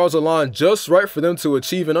 the stars align just right for them to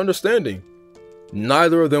achieve an understanding.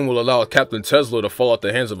 Neither of them will allow Captain Tesla to fall at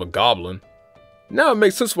the hands of a goblin. Now it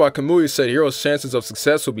makes sense why Kamui said Hiro's chances of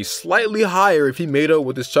success would be slightly higher if he made up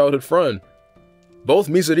with his childhood friend. Both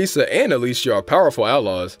Mizurisa and Alicia are powerful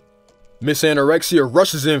allies. Miss Anorexia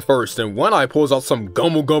rushes in first, and One Eye pulls out some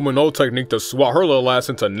Gomu Gomu no technique to swat her little ass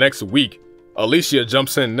into next week. Alicia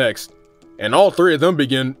jumps in next, and all three of them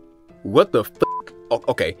begin... What the f***?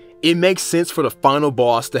 Okay, it makes sense for the final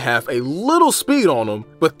boss to have a little speed on him,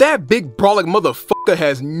 but that big brolic motherfucker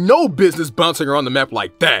has no business bouncing around the map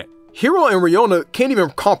like that. Hiro and Riona can't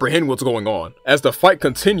even comprehend what's going on. As the fight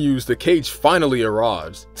continues, the cage finally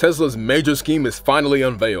arrives. Tesla's major scheme is finally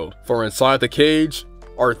unveiled, for inside the cage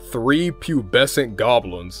are 3 pubescent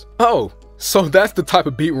goblins. Oh, so that's the type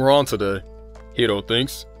of beat we're on today, Hiro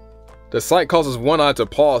thinks. The sight causes One Eye to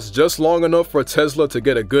pause just long enough for Tesla to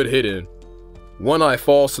get a good hit in. One Eye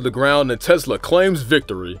falls to the ground and Tesla claims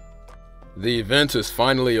victory. The event is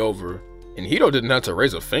finally over, and Hiro didn't have to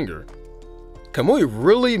raise a finger. Kamui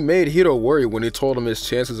really made Hiro worry when he told him his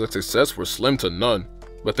chances of success were slim to none.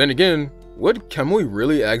 But then again, would Kamui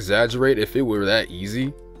really exaggerate if it were that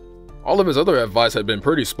easy? All of his other advice had been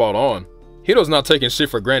pretty spot on. Hiro's not taking shit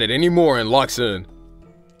for granted anymore and locks in.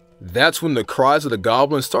 That's when the cries of the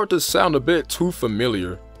goblins start to sound a bit too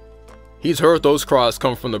familiar. He's heard those cries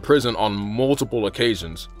come from the prison on multiple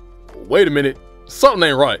occasions. Wait a minute, something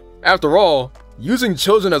ain't right. After all, using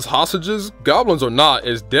children as hostages, goblins or not,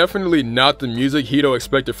 is definitely not the music Hiro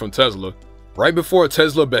expected from Tesla. Right before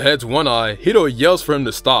Tesla beheads One Eye, Hiro yells for him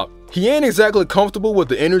to stop. He ain't exactly comfortable with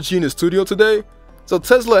the energy in his studio today, so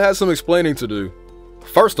Tesla has some explaining to do.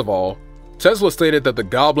 First of all, Tesla stated that the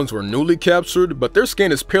goblins were newly captured, but their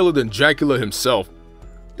skin is paler than Dracula himself.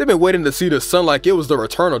 They've been waiting to see the sun like it was the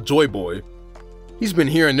return of Joy Boy. He's been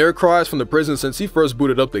hearing their cries from the prison since he first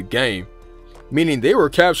booted up the game, meaning they were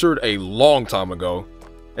captured a long time ago,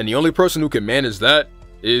 and the only person who can manage that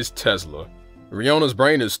is Tesla. Riona's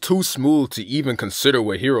brain is too smooth to even consider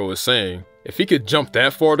what Hiro is saying. If he could jump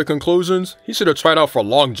that far to conclusions, he should have tried out for a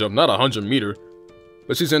long jump, not a 100-meter.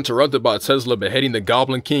 But she's interrupted by Tesla beheading the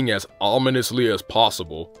Goblin King as ominously as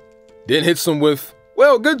possible. Then hits him with,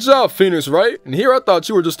 "Well, good job, Phoenix, right? And here I thought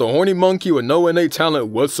you were just a horny monkey with no innate talent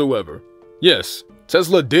whatsoever." Yes,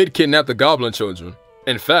 Tesla did kidnap the Goblin children.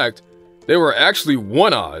 In fact, they were actually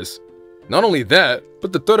One Eyes. Not only that,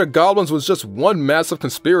 but the threat of goblins was just one massive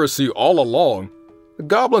conspiracy all along. The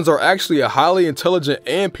goblins are actually a highly intelligent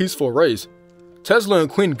and peaceful race. Tesla and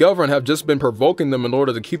Queen Govern have just been provoking them in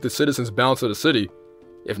order to keep the citizens bound to the city.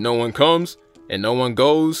 If no one comes and no one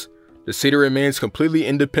goes, the city remains completely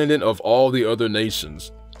independent of all the other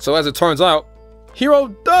nations. So as it turns out, Hiro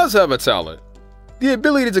does have a talent. The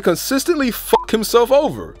ability to consistently fuck himself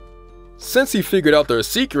over. Since he figured out their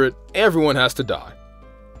secret, everyone has to die.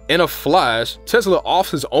 In a flash, Tesla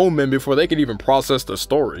offs his own men before they can even process the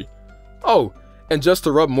story. Oh, and just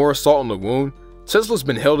to rub more salt on the wound, Tesla's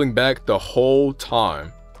been holding back the whole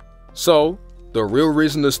time. So, the real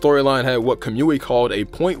reason the storyline had what Kamui called a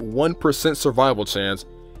 0.1% survival chance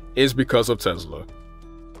is because of Tesla.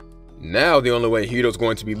 Now the only way Hiro's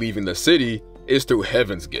going to be leaving the city is through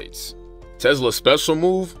Heaven's Gates. Tesla's special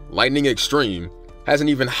move, Lightning Extreme, has an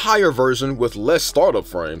even higher version with less startup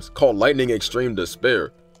frames called Lightning Extreme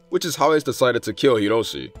Despair, which is how he's decided to kill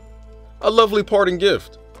Hiroshi. A lovely parting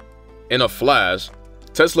gift. In a flash,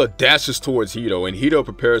 Tesla dashes towards Hiro, and Hiro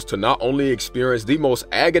prepares to not only experience the most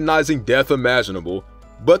agonizing death imaginable,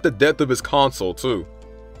 but the death of his console too.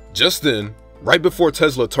 Just then, right before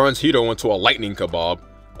Tesla turns Hiro into a lightning kebab,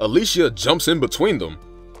 Alicia jumps in between them.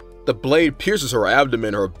 The blade pierces her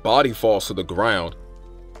abdomen, her body falls to the ground.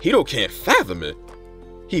 Hiro can't fathom it.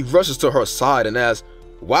 He rushes to her side and asks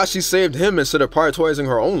why she saved him instead of prioritizing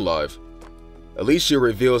her own life. Alicia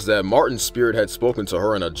reveals that Martin's spirit had spoken to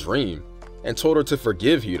her in a dream and told her to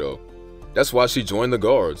forgive Hiro. That's why she joined the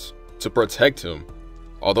guards, to protect him.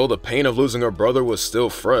 Although the pain of losing her brother was still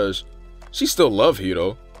fresh, she still loved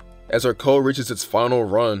Hiro. As her code reaches its final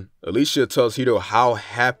run, Alicia tells Hiro how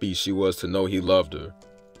happy she was to know he loved her.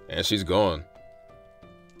 and she's gone.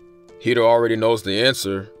 Hito already knows the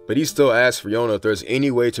answer, but he still asks Riona if there's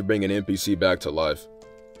any way to bring an NPC back to life.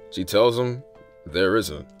 She tells him there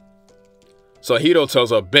isn't. So Hito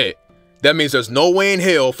tells her, bet, that means there's no way in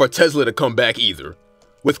hell for Tesla to come back either.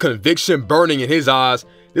 With conviction burning in his eyes,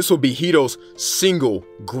 this will be Hito's single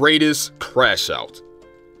greatest crash out.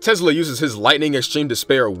 Tesla uses his lightning extreme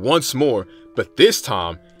despair once more, but this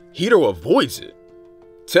time, Hito avoids it.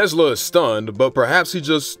 Tesla is stunned, but perhaps he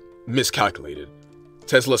just miscalculated.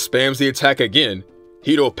 Tesla spams the attack again.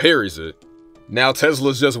 Hito parries it. Now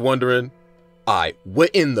Tesla's just wondering, what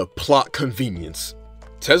in the plot convenience?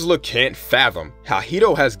 Tesla can't fathom how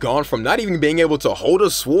Hito has gone from not even being able to hold a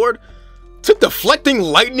sword to deflecting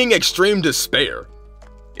lightning extreme despair.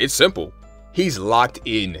 It's simple. He's locked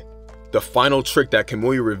in. The final trick that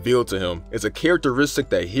Kamui revealed to him is a characteristic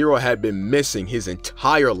that Hiro had been missing his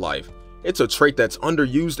entire life. It's a trait that's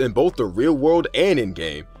underused in both the real world and in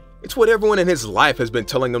game. It's what everyone in his life has been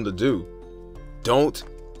telling him to do. Don't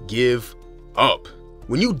give up.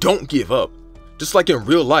 When you don't give up, just like in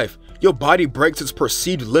real life, your body breaks its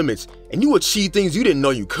perceived limits and you achieve things you didn't know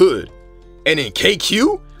you could. And in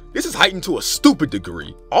KQ, this is heightened to a stupid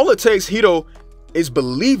degree. All it takes Hito is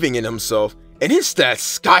believing in himself and his stats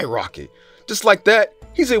skyrocket. Just like that,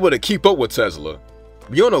 he's able to keep up with Tesla.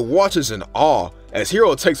 Riona watches in awe as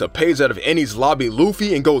Hiro takes a page out of Eni's Lobby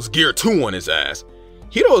Luffy and goes Gear 2 on his ass.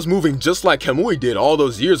 Hito is moving just like Kamui did all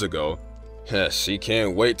those years ago. She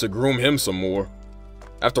can't wait to groom him some more.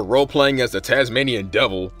 After role-playing as the Tasmanian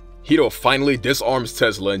Devil, Hito finally disarms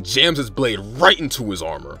Tesla and jams his blade right into his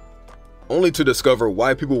armor, only to discover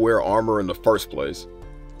why people wear armor in the first place.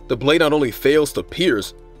 The blade not only fails to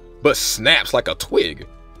pierce, but snaps like a twig.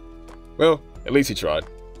 Well, at least he tried.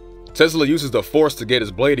 Tesla uses the force to get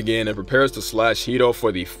his blade again and prepares to slash Hito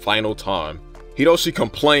for the final time. Hidoshi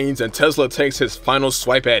complains and Tesla takes his final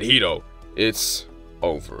swipe at Hito. It's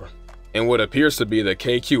over. In what appears to be the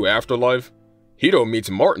KQ afterlife, Hito meets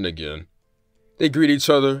Martin again. They greet each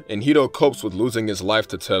other and Hito copes with losing his life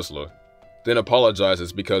to Tesla, then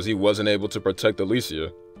apologizes because he wasn't able to protect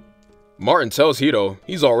Alicia. Martin tells Hito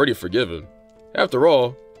he's already forgiven. After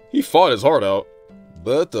all, he fought his heart out.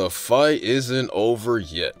 But the fight isn't over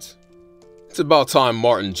yet. It's about time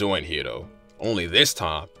Martin joined Hito. Only this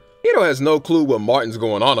time, Hito has no clue what Martin's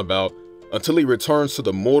going on about until he returns to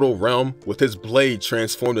the mortal realm with his blade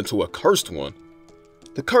transformed into a cursed one.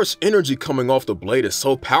 The cursed energy coming off the blade is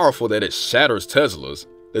so powerful that it shatters Tesla's.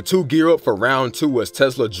 The two gear up for round 2 as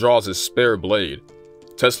Tesla draws his spare blade.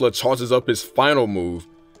 Tesla charges up his final move,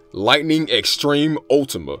 Lightning Extreme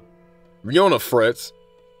Ultima. Riona frets,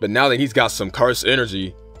 but now that he's got some cursed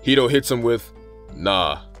energy, Hito hits him with,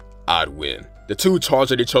 nah, I'd win. The two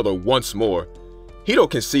charge at each other once more. Hito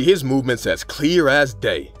can see his movements as clear as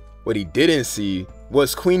day. What he didn't see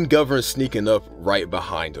was Queen Govern sneaking up right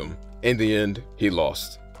behind him. In the end, he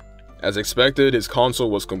lost. As expected, his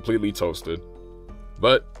console was completely toasted.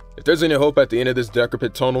 But if there's any hope at the end of this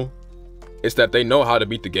decrepit tunnel, it's that they know how to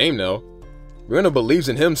beat the game now. Riona believes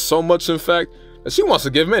in him so much, in fact, that she wants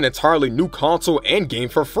to give him an entirely new console and game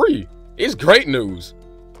for free. It's great news.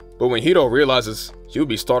 But when Hito realizes he'll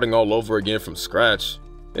be starting all over again from scratch,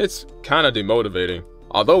 it's kinda demotivating.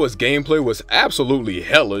 Although his gameplay was absolutely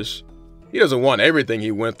hellish, he doesn't want everything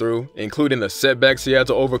he went through, including the setbacks he had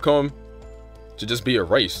to overcome, to just be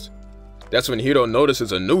erased. That's when Hito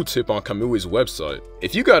notices a new tip on Kamui's website.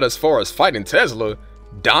 If you got as far as fighting Tesla,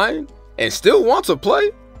 dying, and still want to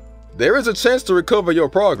play, there is a chance to recover your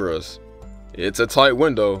progress. It's a tight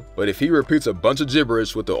window, but if he repeats a bunch of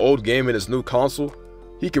gibberish with the old game in his new console,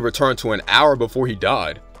 he can return to an hour before he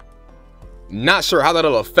died. Not sure how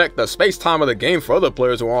that'll affect the space-time of the game for other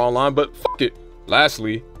players who are online, but fuck it.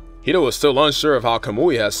 Lastly, Hito is still unsure of how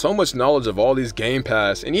Kamui has so much knowledge of all these game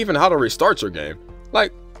paths and even how to restart your game.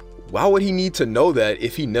 Like, why would he need to know that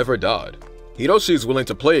if he never died? Hiroshi is willing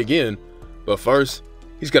to play again, but first,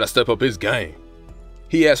 he's gotta step up his game.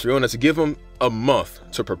 He asks Riona to give him a month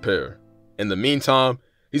to prepare. In the meantime,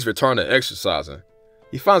 he's returned to exercising.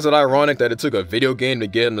 He finds it ironic that it took a video game to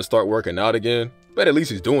get him to start working out again, but at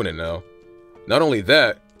least he's doing it now. Not only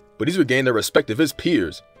that, but he's regained the respect of his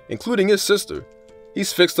peers, including his sister.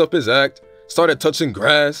 He's fixed up his act, started touching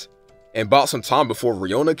grass, and bought some time before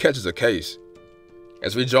Riona catches a case.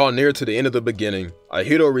 As we draw near to the end of the beginning,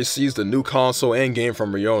 Hito receives the new console and game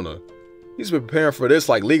from Riona. He's been preparing for this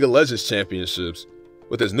like League of Legends championships.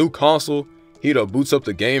 With his new console, Hito boots up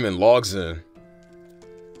the game and logs in.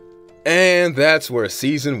 And that's where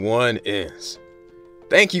Season 1 ends.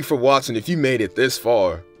 Thank you for watching if you made it this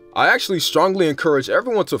far. I actually strongly encourage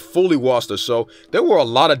everyone to fully watch the show. There were a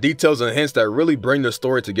lot of details and hints that really bring the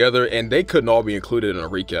story together, and they couldn't all be included in a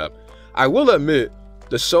recap. I will admit,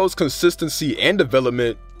 the show's consistency and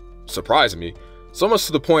development surprised me, so much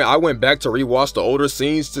to the point I went back to rewatch the older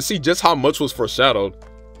scenes to see just how much was foreshadowed.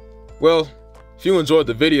 Well, if you enjoyed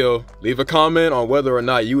the video, leave a comment on whether or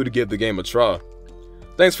not you would give the game a try.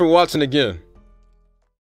 Thanks for watching again.